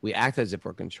 We act as if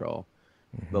we're control,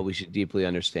 but we should deeply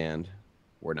understand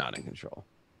we're not in control.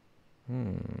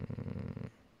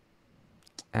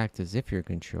 Act as if you're in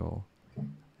control.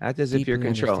 Act as if you're in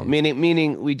control.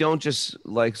 Meaning we don't just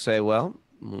like say, well,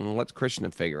 let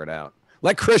Krishna figure it out.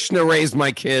 Let Krishna raise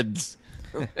my kids.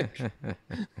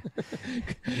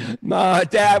 Ma,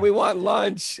 Dad, we want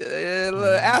lunch.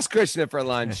 Ask Krishna for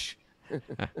lunch.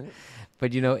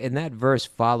 But in that verse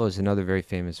follows another very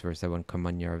famous verse, that one,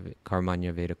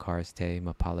 karmanya veda karaste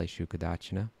mapale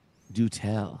shukadachana. Do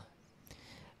tell.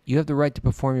 You have the right to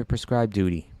perform your prescribed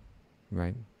duty,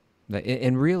 right?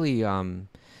 And really,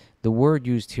 the word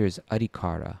used here is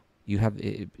adhikara.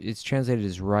 It's translated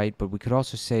as right, but we could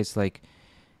also say it's like,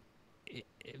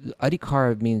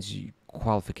 adhikara means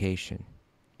qualification.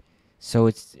 So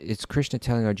it's Krishna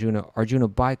telling Arjuna,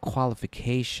 by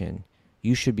qualification,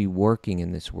 you should be working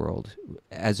in this world,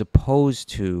 as opposed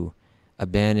to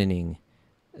abandoning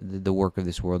the work of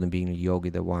this world and being a yogi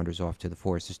that wanders off to the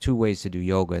forest. There's two ways to do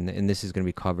yoga, and this is going to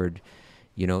be covered,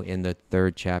 in the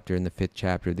 3rd chapter and the 5th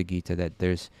chapter of the Gita, that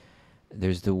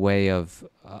there's the way of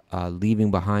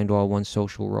leaving behind all one's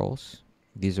social roles,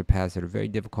 These are paths that are very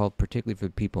difficult, particularly for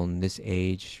people in this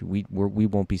age. We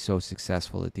won't be so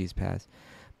successful at these paths.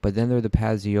 But then there are the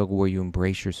paths of yoga where you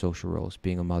embrace your social roles,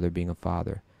 being a mother, being a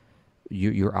father,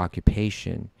 your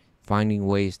occupation, finding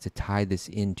ways to tie this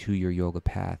into your yoga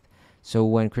path. So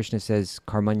when Krishna says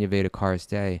karmanya veda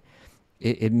karaste,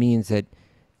 it means that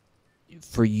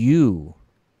for you,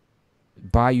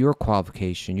 by your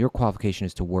qualification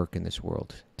is to work in this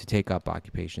world, to take up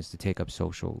occupations, to take up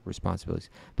social responsibilities.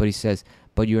 But he says,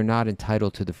 but you're not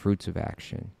entitled to the fruits of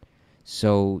action.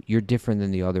 So you're different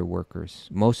than the other workers.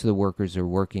 Most of the workers are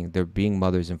working, they're being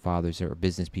mothers and fathers or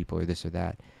business people or this or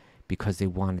that because they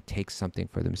want to take something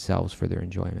for themselves for their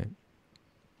enjoyment.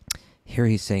 Here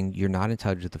he's saying you're not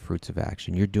entitled to the fruits of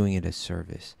action. You're doing it as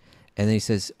service. And then he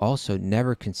says also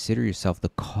never consider yourself the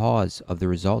cause of the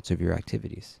results of your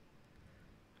activities.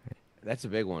 That's a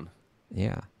big one.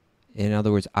 Yeah. In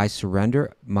other words, I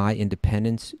surrender my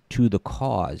independence to the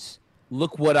cause.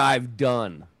 Look what I've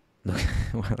done.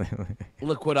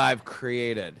 Look what I've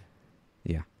created.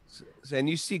 Yeah. And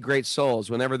you see great souls,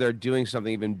 whenever they're doing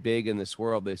something even big in this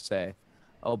world, they say,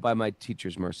 oh, by my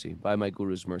teacher's mercy, by my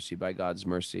guru's mercy, by God's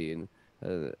mercy. And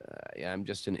yeah, I'm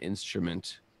just an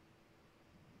instrument.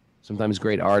 Sometimes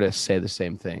great artists say the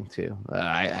same thing too.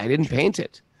 I didn't paint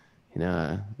it. You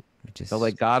know, it just felt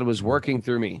like God was working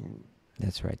through me.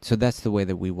 That's right. So that's the way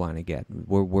that we want to get.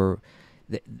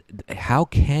 How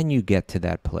can you get to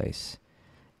that place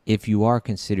if you are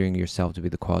considering yourself to be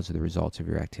the cause of the results of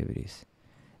your activities?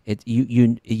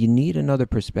 You need another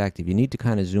perspective. You need to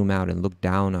kind of zoom out and look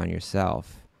down on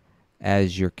yourself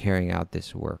as you're carrying out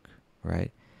this work,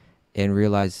 right? And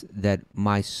realize that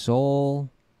my sole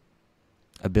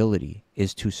ability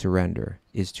is to surrender,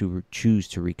 is to choose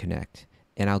to reconnect,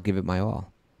 and I'll give it my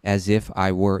all, as if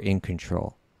I were in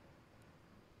control.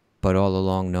 But all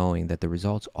along knowing that the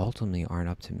results ultimately aren't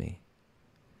up to me.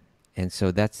 And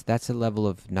so that's a level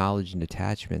of knowledge and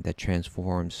detachment that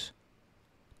transforms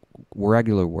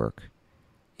regular work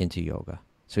into yoga.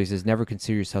 So he says, never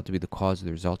consider yourself to be the cause of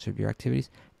the results of your activities,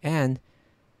 and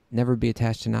never be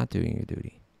attached to not doing your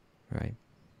duty, right?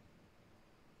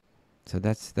 So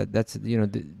that's you know,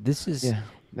 this is... Yeah.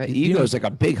 That ego is like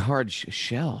a big hard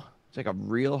shell. It's like a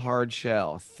real hard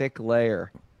shell, thick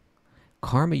layer.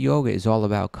 Karma yoga is all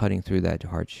about cutting through that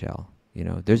hard shell. You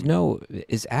know,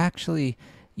 it's actually,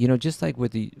 you know, just like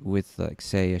with like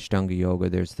say Ashtanga yoga,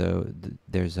 there's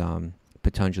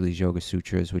Patanjali's Yoga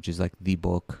Sutras, which is like the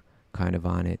book kind of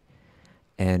on it.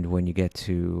 And when you get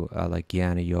to like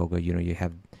Jnana Yoga, you know, you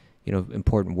have, you know,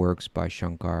 important works by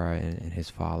Shankara and his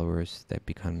followers that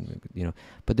become, you know,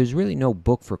 but there's really no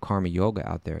book for karma yoga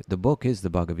out there. The book is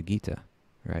the Bhagavad Gita,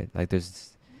 right? Like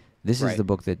this is the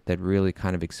book that really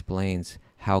kind of explains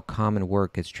how common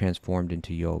work gets transformed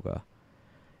into yoga.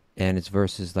 And it's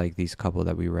verses like these couple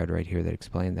that we read right here that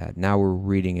explain that. Now we're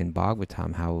reading in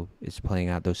Bhagavatam how it's playing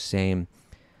out. Those same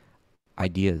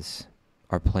ideas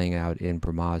are playing out in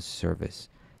Brahma's service.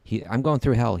 I'm going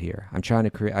through hell here. I'm trying to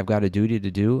create, I've got a duty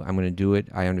to do. I'm going to do it.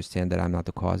 I understand that I'm not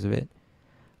the cause of it.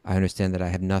 I understand that I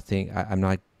have nothing. I'm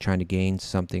not trying to gain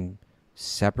something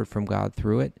separate from God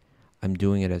through it. I'm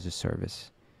doing it as a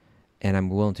service. And I'm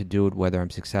willing to do it whether I'm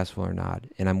successful or not.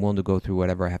 And I'm willing to go through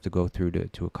whatever I have to go through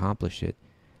to accomplish it.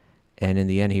 And in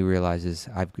the end, he realizes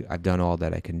I've done all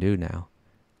that I can do now.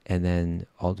 And then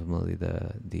ultimately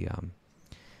the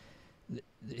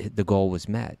goal was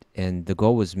met, and the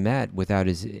goal was met without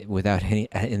any.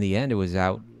 In the end, it was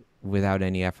out without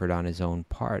any effort on his own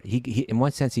part. He in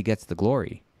one sense he gets the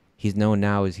glory. He's known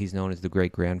as the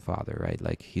great grandfather, right?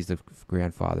 Like he's the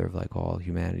grandfather of like all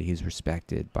humanity. He's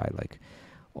respected by like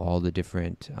all the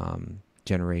different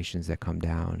generations that come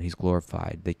down. He's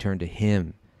glorified. They turn to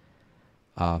him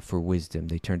for wisdom.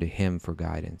 They turn to him for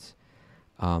guidance.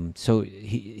 So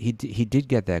he did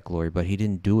get that glory, but he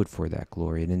didn't do it for that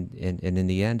glory. And in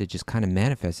the end, it just kind of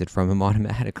manifested from him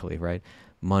automatically, right?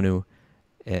 Manu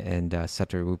and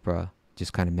Satyarupra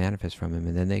just kind of manifest from him,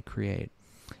 and then they create.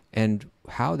 And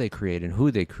how they create and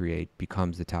who they create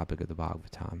becomes the topic of the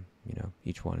Bhagavatam, you know,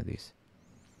 each one of these.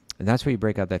 And that's where you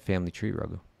break out that family tree,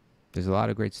 Raghu. There's a lot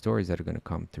of great stories that are going to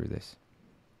come through this.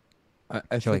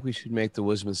 I think we should make the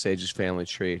Wisdom of the Sages family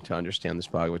tree to understand this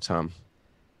Bhagavatam.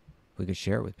 We could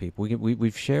share it with people.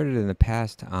 We've shared it in the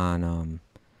past on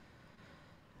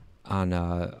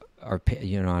our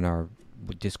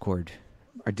Discord.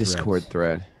 Our Discord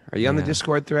thread. Are you on the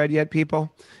Discord thread yet,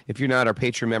 people? If you're not, our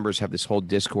Patreon members have this whole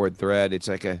Discord thread. It's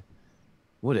like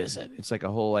what is it? It's like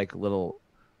a whole like little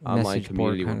online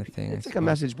community kind of thing. It's like a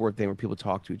message board thing where people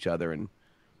talk to each other and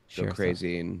go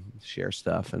crazy and share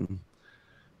stuff, and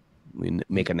we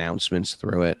make announcements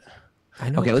through it. I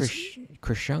know Okay,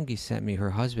 Krishungi sent me,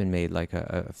 her husband made like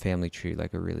a family tree,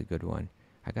 like a really good one.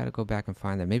 I got to go back and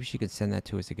find that. Maybe she could send that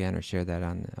to us again or share that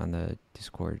on the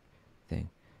Discord thing.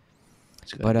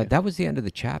 But that was the end of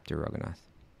the chapter, Raghunath.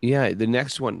 Yeah, the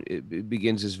next one it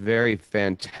begins this very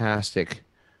fantastic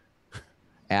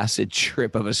acid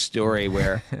trip of a story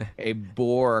where a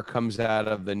boar comes out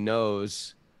of the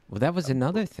nose. Well, that was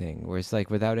another thing where it's like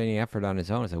without any effort on his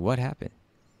own, it's like, what happened?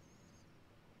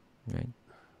 Right?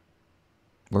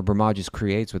 Where Brahma just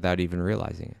creates without even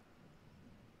realizing it.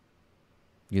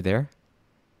 You there?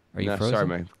 Are you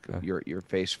frozen? Sorry, your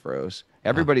face froze.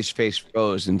 Everybody's face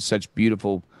froze in such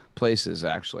beautiful places.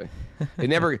 Actually, it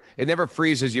never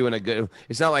freezes you in a good.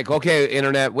 It's not like, okay,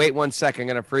 internet, wait 1 second, I'm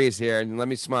gonna freeze here and let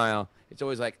me smile. It's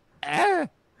always like ah.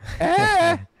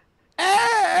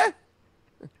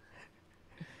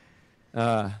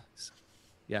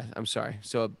 Yeah, I'm sorry.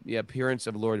 So the appearance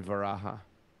of Lord Varaha.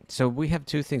 So we have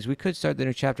two things. We could start the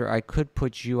new chapter. I could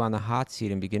put you on the hot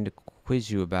seat and begin to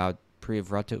quiz you about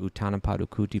Priyavrata, Uttanapadu,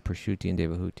 Kuti, Prashuti, and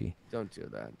Devahuti. Don't do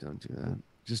that. Don't do that.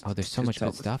 There's so much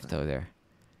good stuff though there.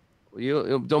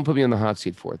 You don't put me on the hot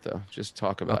seat for it though. Just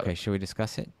talk about it. Okay, should we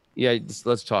discuss it? Yeah,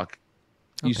 let's talk.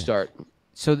 You Okay. start.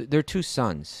 So there are two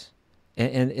sons,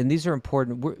 and these are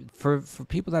important. For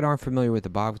people that aren't familiar with the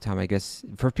Bhagavatam, I guess,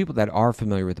 for people that are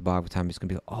familiar with the Bhagavatam, it's going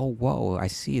to be like, oh, whoa, I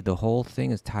see. The whole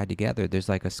thing is tied together. There's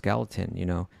like a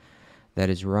skeleton, that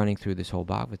is running through this whole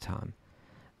Bhagavatam.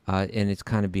 And it's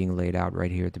kind of being laid out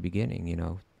right here at the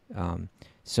beginning,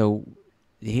 So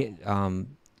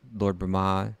Lord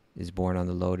Brahma is born on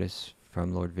the lotus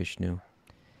from Lord Vishnu.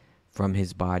 From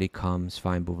his body comes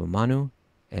Svayambhuva Manu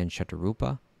and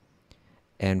Shatarupa.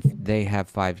 And they have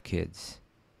 5 kids.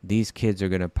 These kids are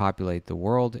going to populate the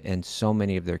world, and so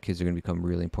many of their kids are going to become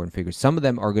really important figures. Some of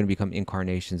them are going to become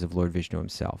incarnations of Lord Vishnu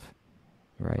himself,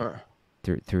 right?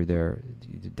 Through their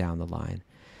down the line.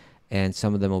 And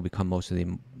some of them will become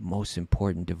most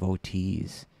important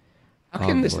devotees. How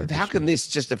can this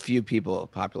just a few people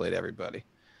populate everybody?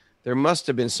 There must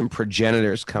have been some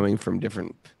progenitors coming from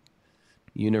different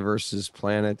universes,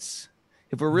 planets.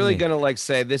 If we're really going to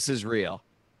say this is real,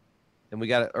 then we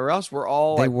got it, or else we're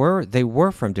all they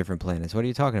were from different planets. What are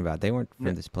you talking about? They weren't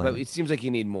from this planet. But it seems like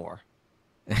you need more.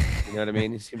 You know what I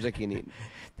mean? It seems like you need.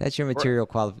 That's your material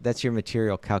That's your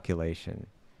material calculation.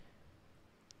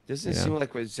 Doesn't it seem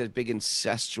like it's a big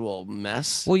incestual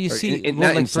mess? Well, you see,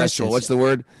 not like incestual. What's the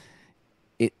word?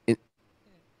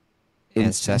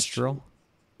 Ancestral?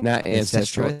 Not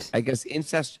ancestral. I guess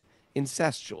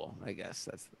incestual. I guess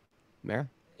that's Mara?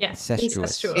 Yes.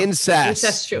 Incestuous.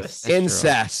 Incestuous.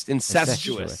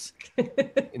 Incestuous.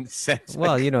 Incest.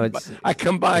 Well, it's I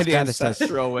combined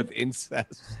ancestral with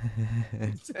incest.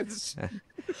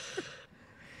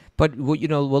 But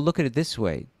we'll look at it this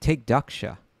way. Take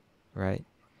Daksha, right?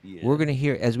 Yeah. We're going to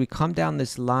hear as we come down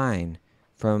this line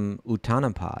from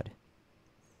Uttanapad,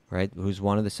 right? Who's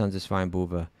one of the sons of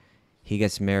Svayambhuva. He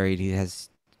gets married. He has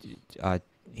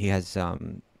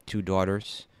 2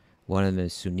 daughters. One of them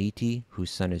is Suniti,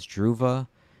 whose son is Dhruva.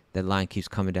 That line keeps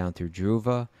coming down through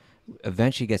Dhruva.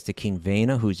 Eventually gets to King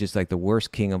Vena, who's just like the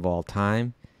worst king of all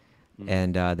time.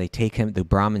 And the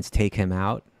Brahmins take him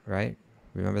out, right?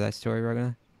 Remember that story,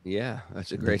 Raghunath? Yeah,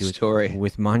 that's a great story.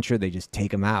 With mantra, they just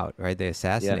take him out, right? They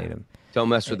assassinate him. Don't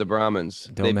mess with the Brahmins.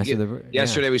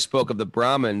 Yesterday we spoke of the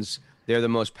Brahmins. They're the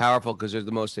most powerful because they're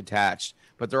the most attached.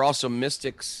 But they're also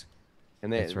mystics.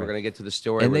 And we're going to get to the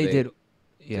story. And they did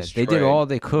all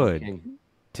they could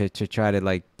to try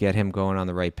to get him going on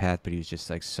the right path, but he was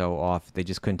just so off. They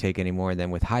just couldn't take any more. And then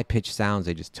with high pitched sounds,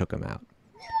 they just took him out.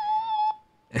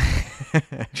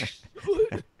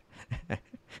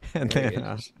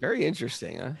 Very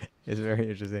interesting, huh? It's very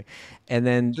interesting. And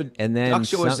then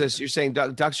Daksha was this. You're saying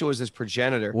Daksha was this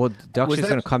progenitor. Well, Daksha's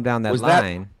going to come down that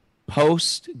line.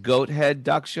 Post goat head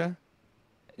Daksha?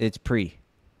 It's pre.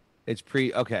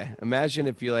 Okay. Imagine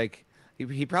if you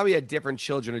he probably had different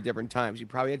children at different times. He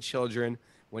probably had children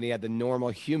when he had the normal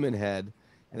human head,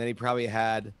 and then he probably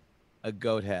had a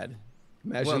goat head.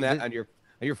 Imagine that on your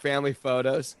family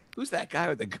photos. Who's that guy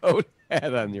with the goat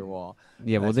head on your wall?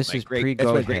 Yeah, well, this is pre-goat head.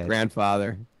 That's my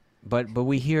great-grandfather. But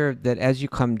we hear that as you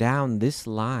come down this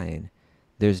line,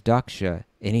 there's Daksha,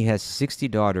 and he has 60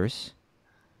 daughters,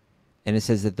 and it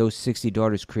says that those 60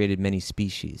 daughters created many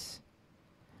species.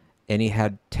 And he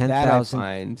had 10,000. That I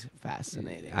find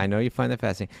fascinating. I know you find that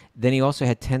fascinating. Then he also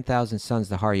had 10,000 sons,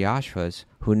 the Haryashvas,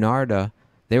 who Narada,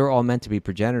 they were all meant to be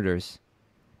progenitors,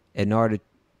 and Narada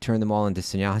turned them all into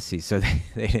sannyasis, so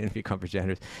they didn't become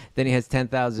progenitors. Then he has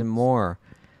 10,000 more,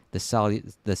 the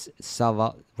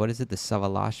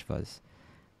Savalashvas,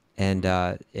 And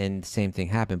the same thing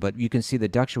happened. But you can see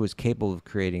that Daksha was capable of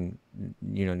creating,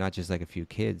 not just like a few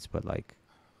kids, but like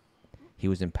he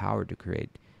was empowered to create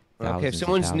thousands. Okay, if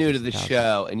someone's new to the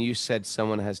show and you said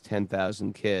someone has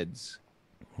 10,000 kids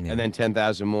and then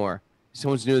 10,000 more, if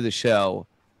someone's new to the show,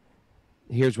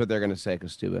 here's what they're going to say,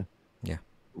 Kaustubha. Yeah.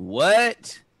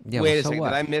 What? Yeah, Wait well, a so second. what?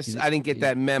 Did I miss? I didn't get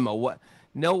that memo. What?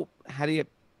 No. How do you?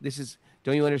 This is.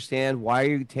 Don't you understand? Why are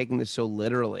you taking this so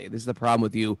literally? This is the problem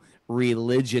with you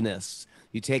religionists.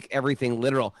 You take everything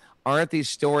literal. Aren't these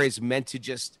stories meant to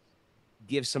just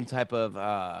give some type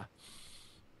of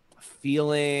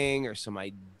feeling or some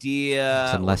idea,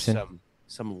 some lesson? Or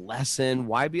some lesson?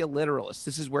 Why be a literalist?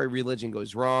 This is where religion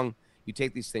goes wrong. You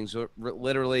take these things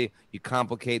literally. You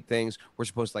complicate things. We're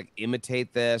supposed to like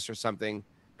imitate this or something.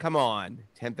 Come on,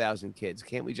 10,000 kids.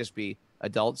 Can't we just be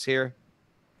adults here?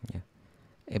 Yeah.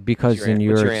 Because in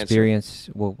your experience,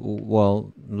 answer?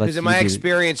 well, let's. Because in my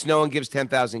experience, no one gives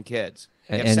 10,000 kids.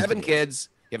 You have 7 kids,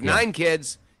 you have 9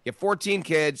 kids, you have 14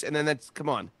 kids, and then that's, come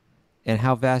on. And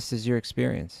how vast is your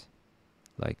experience?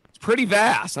 Like, it's pretty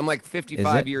vast. I'm like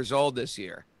 55 years old this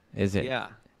year. Is it? Yeah.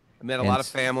 I met a lot of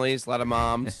families, a lot of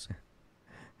moms.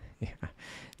 Yeah.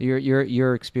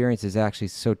 Your experience is actually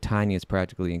so tiny it's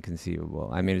practically inconceivable.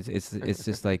 I mean, it's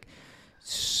just like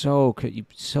so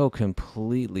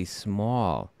completely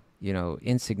small,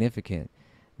 insignificant,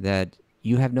 that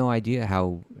you have no idea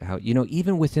how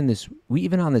even within this,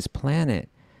 even on this planet,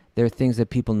 there are things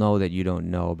that people know that you don't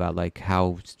know about, like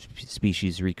how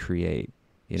species recreate.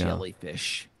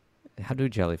 Jellyfish. How do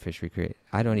jellyfish recreate?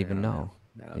 I don't even know.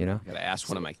 I gotta ask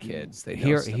one of my kids. They know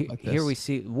here, stuff like this. Here we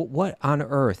see what on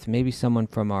Earth. Maybe someone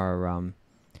from our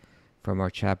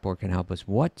chat board can help us.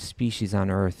 What species on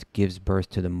Earth gives birth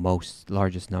to the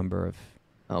largest number of?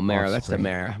 Oh, Mara, offspring? that's the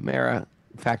Mara. Mara,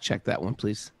 fact check that one,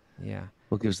 please. Yeah.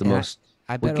 What gives the most?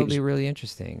 I bet it'll be really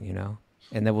interesting,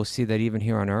 and then we'll see that even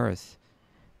here on Earth,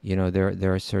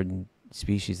 there are certain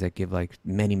species that give like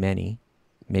many,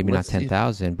 maybe not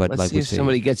 10,000, but let's like see if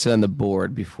somebody gets it on the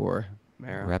board before.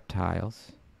 Mara.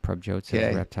 Reptiles. Prabjot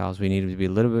says reptiles. We need to be a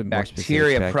little bit more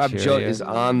specific. Prabjot is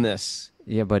on this.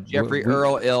 Yeah, but Jeffrey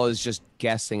Earl Ill is just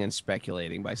guessing and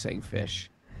speculating by saying fish.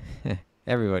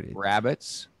 Everybody.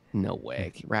 Rabbits? No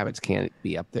way. Rabbits can't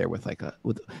be up there with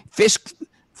with fish.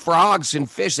 Frogs and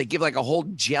fish, they give like a whole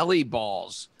jelly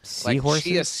balls. Seahorses? Like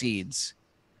chia seeds.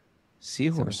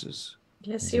 Seahorses.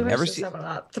 Yeah, seahorses have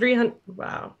about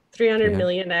 300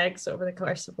 million eggs over the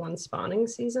course of one spawning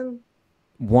season.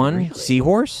 One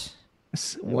seahorse?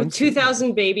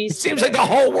 2,000 babies. It seems like the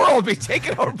whole world would be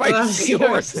taken over by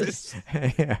seahorses.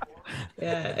 Yeah.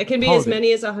 Yeah, it can be as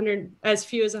many as 100, as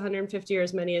few as 150, or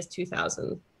as many as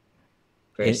 2,000.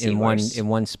 In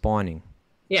one spawning.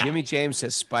 Yeah. Jimmy James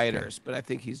says spiders, but I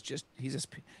think he's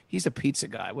a pizza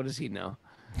guy. What does he know?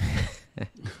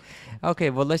 Okay,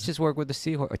 well, let's just work with the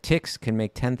seahorse. Ticks can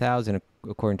make 10,000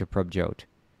 according to Prabjot.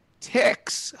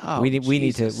 Ticks. Oh, we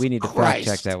need to fact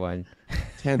check that one.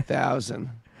 10,000.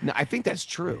 No, I think that's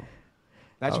true.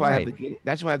 That's why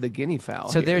I have the guinea fowl.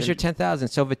 So there's your 10,000.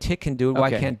 So if a tick can do it, why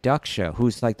can't Daksha,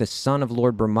 who's like the son of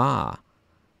Lord Brahma,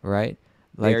 right?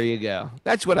 Like, there you go.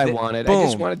 That's what I wanted. Boom, I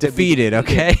just wanted to defeated.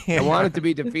 Okay. I wanted to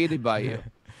be defeated by you.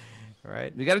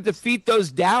 Right. We got to defeat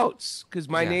those doubts, because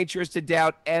my nature is to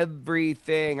doubt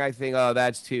everything. I think, oh,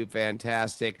 that's too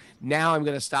fantastic. Now I'm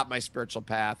going to stop my spiritual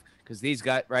path because these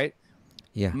guys, right?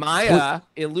 Yeah. Maya,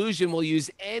 illusion, will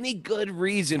use any good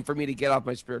reason for me to get off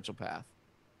my spiritual path.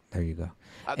 There you go.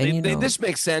 This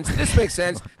makes sense. This makes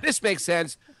sense. This makes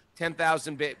sense.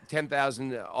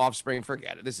 10,000 offspring.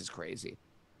 Forget it. This is crazy.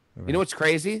 Right. You know what's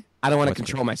crazy? I don't want to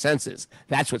control my senses.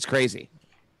 That's what's crazy.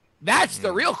 That's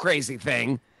the real crazy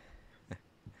thing.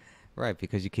 Right,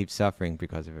 because you keep suffering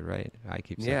because of it, right? I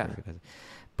keep suffering because of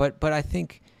it. But I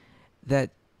think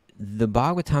that the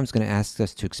Bhagavatam is going to ask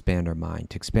us to expand our mind,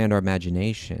 to expand our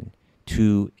imagination,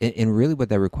 and really what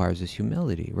that requires is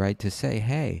humility, right? To say,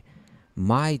 hey,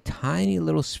 my tiny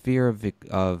little sphere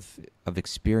of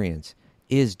experience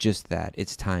is just that.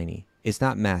 It's tiny. It's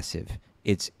not massive.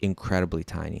 It's incredibly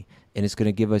tiny. And it's going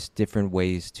to give us different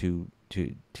ways to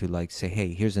like say,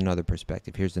 hey, here's another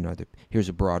perspective. Here's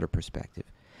a broader perspective.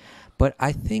 But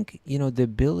I think, the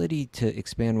ability to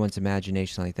expand one's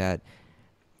imagination like that,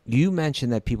 you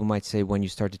mentioned that people might say when you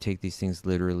start to take these things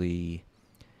literally,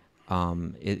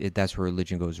 that's where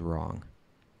religion goes wrong.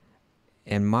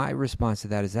 And my response to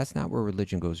that is that's not where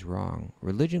religion goes wrong.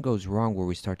 Religion goes wrong where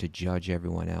we start to judge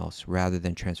everyone else rather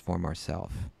than transform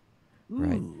ourselves.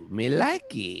 Right? Ooh, me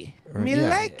likey.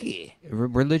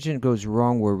 Religion goes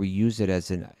wrong where we use it as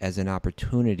an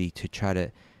opportunity to try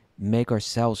to make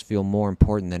ourselves feel more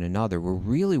important than another. We're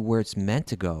really where it's meant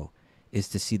to go is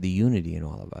to see the unity in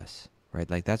all of us, right?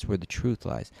 Like that's where the truth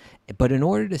lies. But in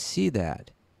order to see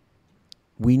that,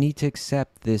 we need to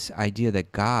accept this idea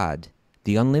that God,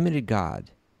 the unlimited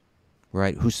God,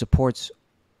 right, who supports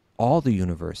all the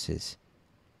universes,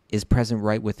 is present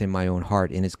right within my own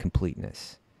heart in its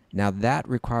completeness. Now that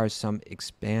requires some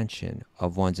expansion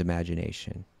of one's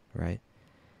imagination, right?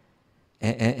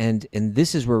 And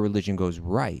this is where religion goes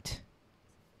right,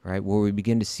 where we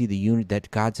begin to see the unit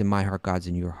that God's in my heart, God's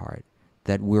in your heart,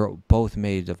 that we're both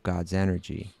made of God's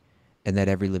energy, and that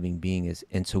every living being is,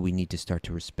 and so we need to start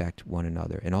to respect one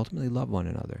another and ultimately love one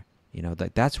another. You know,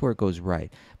 that's where it goes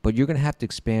right. But you're going to have to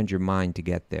expand your mind to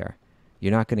get there.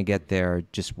 You're not going to get there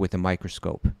just with a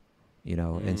microscope, you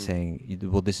know, and saying,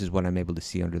 well, this is what I'm able to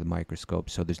see under the microscope,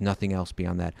 so there's nothing else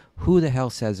beyond that. Who the hell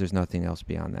says there's nothing else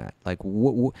beyond that? Like,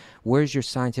 where's your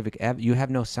scientific you have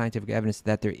no scientific evidence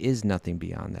that there is nothing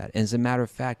beyond that. And as a matter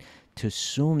of fact, to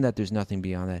assume that there's nothing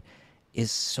beyond that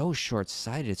is so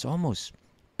short-sighted. It's almost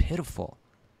pitiful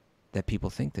that people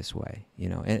think this way, you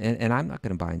know, and I'm not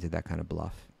going to buy into that kind of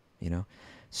bluff, you know.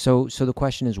 So the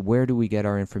question is, where do we get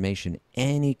our information?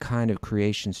 Any kind of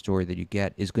creation story that you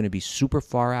get is going to be super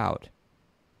far out,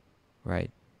 right?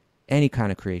 Any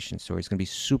kind of creation story is going to be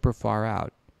super far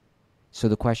out. So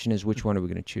the question is, which one are we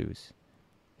going to choose?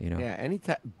 You know? Yeah,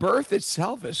 anytime. Birth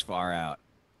itself is far out.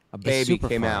 A baby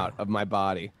came out of my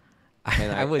body,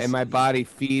 and and my body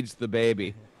feeds the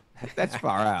baby. That's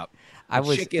far out. A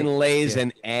chicken lays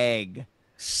an egg,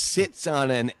 sits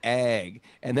on an egg,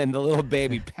 and then the little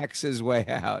baby pecks his way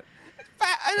out.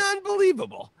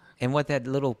 Unbelievable. And what that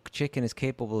little chicken is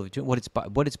capable of doing, what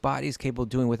its body is capable of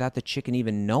doing without the chicken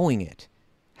even knowing it,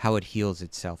 how it heals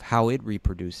itself, how it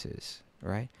reproduces,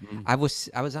 right? Mm-hmm. I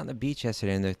was on the beach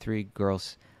yesterday, and there were 3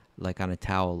 girls, like on a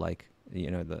towel, like,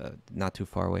 you know, not too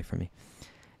far away from me.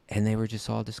 And they were just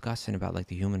all discussing about like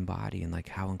the human body and like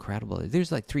how incredible it is.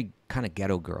 There's like 3 kind of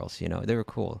ghetto girls, you know, they were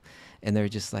cool. And they were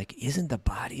just like, isn't the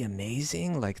body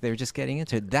amazing? Like they're just getting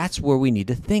into it. That's where we need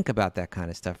to think about that kind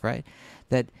of stuff, right?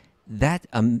 That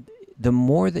the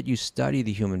more that you study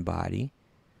the human body,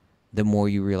 the more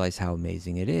you realize how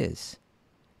amazing it is.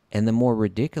 And the more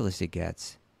ridiculous it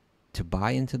gets to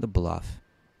buy into the bluff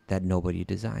that nobody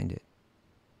designed it,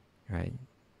 right?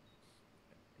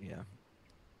 Yeah.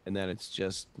 And then it's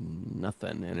just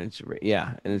nothing, and it's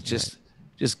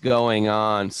just going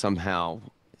on somehow.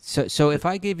 So if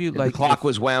I gave you like the clock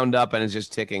was wound up and it's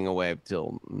just ticking away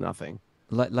till nothing.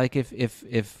 Like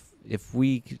if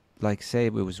we like say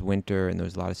it was winter and there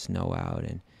was a lot of snow out,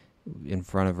 and in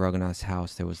front of Raghunath's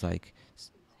house there was like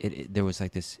there was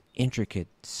like this intricate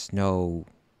snow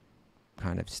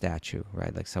kind of statue,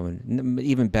 right? Like someone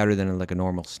even better than like a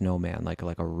normal snowman, like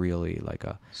a really like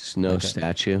a snow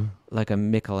statue, like a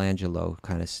Michelangelo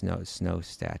kind of snow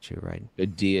statue, right? A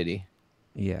deity.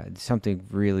 Yeah, something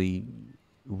really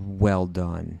well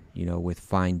done, you know, with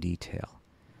fine detail.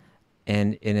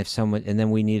 And if someone, and then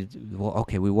we needed, well,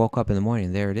 okay, we woke up in the morning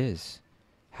and there it is.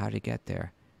 How did it get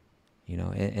there? You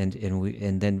know,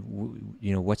 and then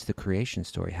you know, what's the creation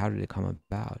story? How did it come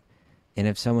about? And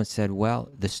if someone said, well,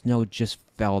 the snow just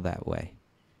fell that way,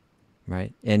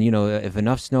 right? And, you know, if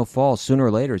enough snow falls, sooner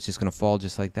or later, it's just going to fall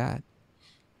just like that,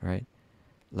 right?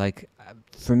 Like,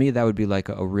 for me, that would be like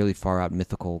a really far out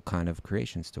mythical kind of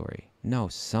creation story. No,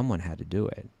 someone had to do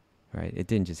it, right? It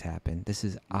didn't just happen. This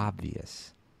is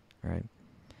obvious, right?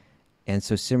 And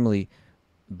so similarly,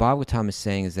 Bhagavatam is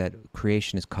saying is that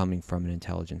creation is coming from an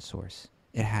intelligent source.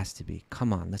 It has to be.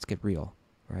 Come on, let's get real,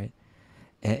 right?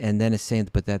 And then it's saying,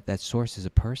 but that source is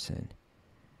a person.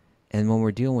 And when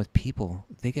we're dealing with people,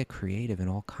 they get creative in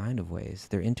all kind of ways.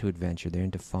 They're into adventure. They're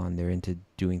into fun. They're into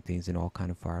doing things in all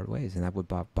kind of far out ways. And that's what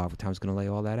Bhagavatam is going to lay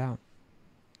all that out.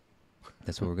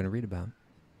 That's what we're going to read about.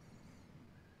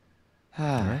 All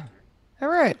right. All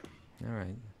right. All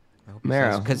right.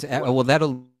 Mara. Because well,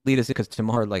 that'll lead us, because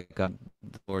tomorrow, like, the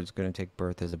Lord's going to take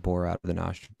birth as a boar out of the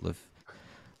nostril of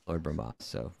Lord Brahma.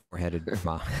 So we're headed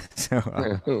Brahma.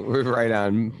 So we're right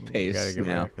on pace. Gotta get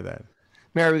now ready for that.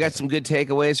 Mary, we got some good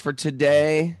takeaways for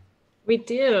today. We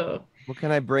do. What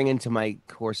can I bring into my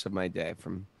course of my day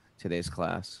from today's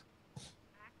class?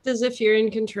 Act as if you're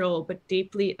in control, but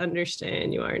deeply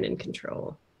understand you aren't in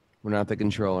control. We're not the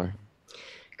controller.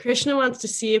 Krishna wants to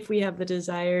see if we have the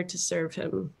desire to serve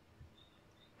him.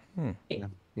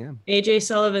 Yeah. AJ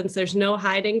Sullivan's There's No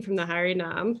Hiding from the Hari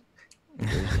Nam.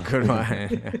 Good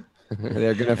one.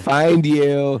 They're going to find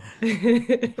you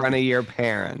in front of your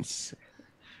parents.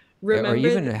 Remember, or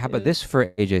even, how about this for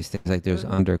AJ's things? Like there's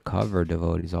undercover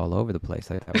devotees all over the place.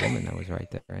 Like that woman that was right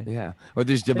there, right? Yeah. Or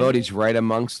there's devotees right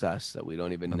amongst us that we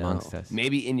don't even know. Amongst us.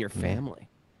 Maybe in your family.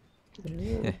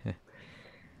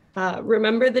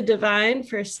 Remember the divine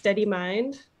for a steady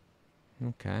mind.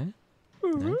 Okay.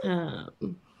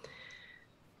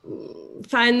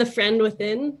 Find the friend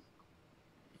within.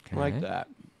 I like that.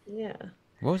 Yeah.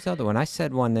 What was the other one? I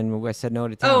said one, then I said no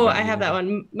to 10. Oh, I have that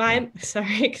one.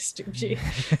 Sorry,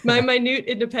 my minute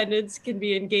independence can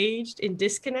be engaged in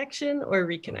disconnection or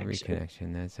reconnection.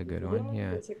 Reconnection, that's a good one. Yeah.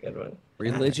 That's a good one.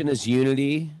 Religion is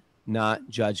unity, not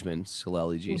judgment,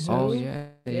 Saleli G says. Oh, yeah.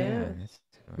 Yeah.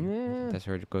 That's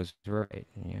where it goes right.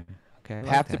 Yeah. Okay.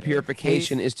 Path to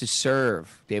purification is to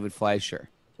serve, David Fleischer.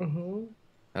 Mm-hmm.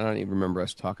 I don't even remember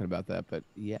us talking about that, but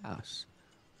yes.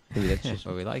 Maybe that's just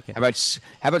But we like it. How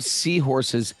about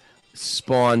seahorses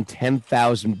spawn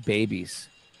 10,000 babies?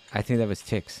 I think that was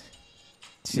ticks.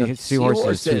 No,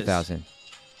 Seahorses, 2,000.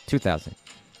 2,000.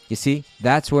 You see?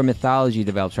 That's where mythology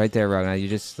develops right there, Raghunath. You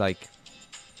just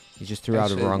threw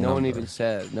out a wrong no number. one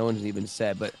even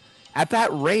said, but at that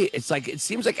rate, it's like it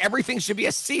seems like everything should be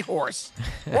a seahorse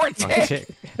or a tick.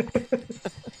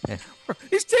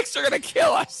 These ticks are gonna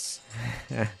kill us.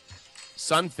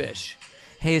 Sunfish.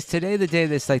 Hey, is today the day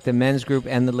that's like the men's group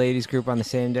and the ladies group on the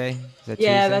same day? Is that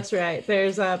Yeah, Tuesday? that's right.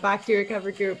 There's a Bhakti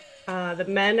recovery group. The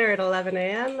men are at 11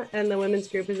 a.m. and the women's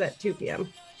group is at 2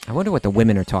 p.m. I wonder what the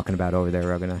women are talking about over there,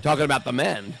 Raghunath. Talking about the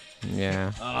men.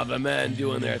 Yeah. Oh, the men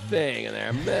doing their thing in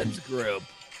their men's group.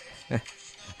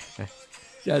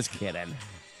 Just kidding.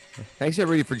 Thanks,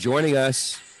 everybody, for joining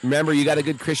us. Remember, you got a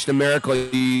good Krishna miracle,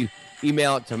 you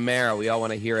email it to Mara. We all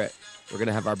want to hear it. We're going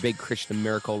to have our big Krishna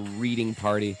miracle reading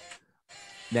party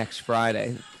next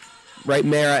Friday. Write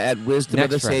Mara at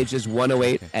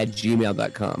wisdomofthesages108 at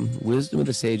gmail.com.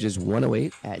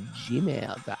 Wisdomofthesages108 at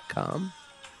gmail.com.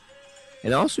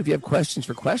 And also, if you have questions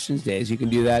for Questions Days, you can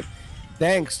do that.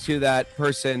 Thanks to that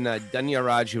person, Dunya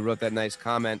Raj, who wrote that nice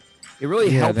comment. It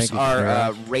really helps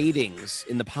our ratings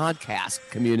in the podcast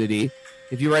community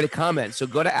if you write a comment. So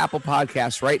go to Apple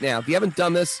Podcasts right now. If you haven't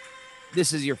done this,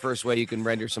 this is your first way you can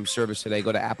render some service today.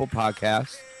 Go to Apple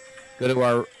Podcasts. Go to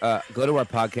our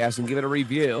podcast and give it a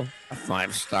review, a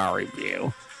 5-star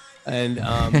review, and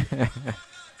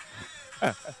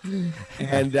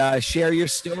and share your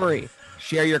story,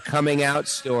 share your coming out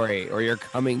story or your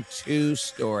coming to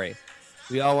story.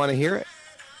 We all want to hear it.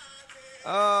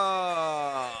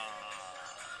 Oh,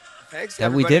 thanks. Yeah,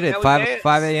 we did it. 5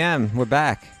 a.m. We're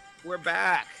back. We're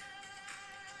back.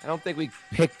 I don't think we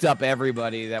picked up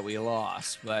everybody that we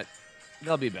lost, but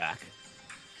they'll be back.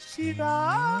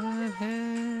 Shiva.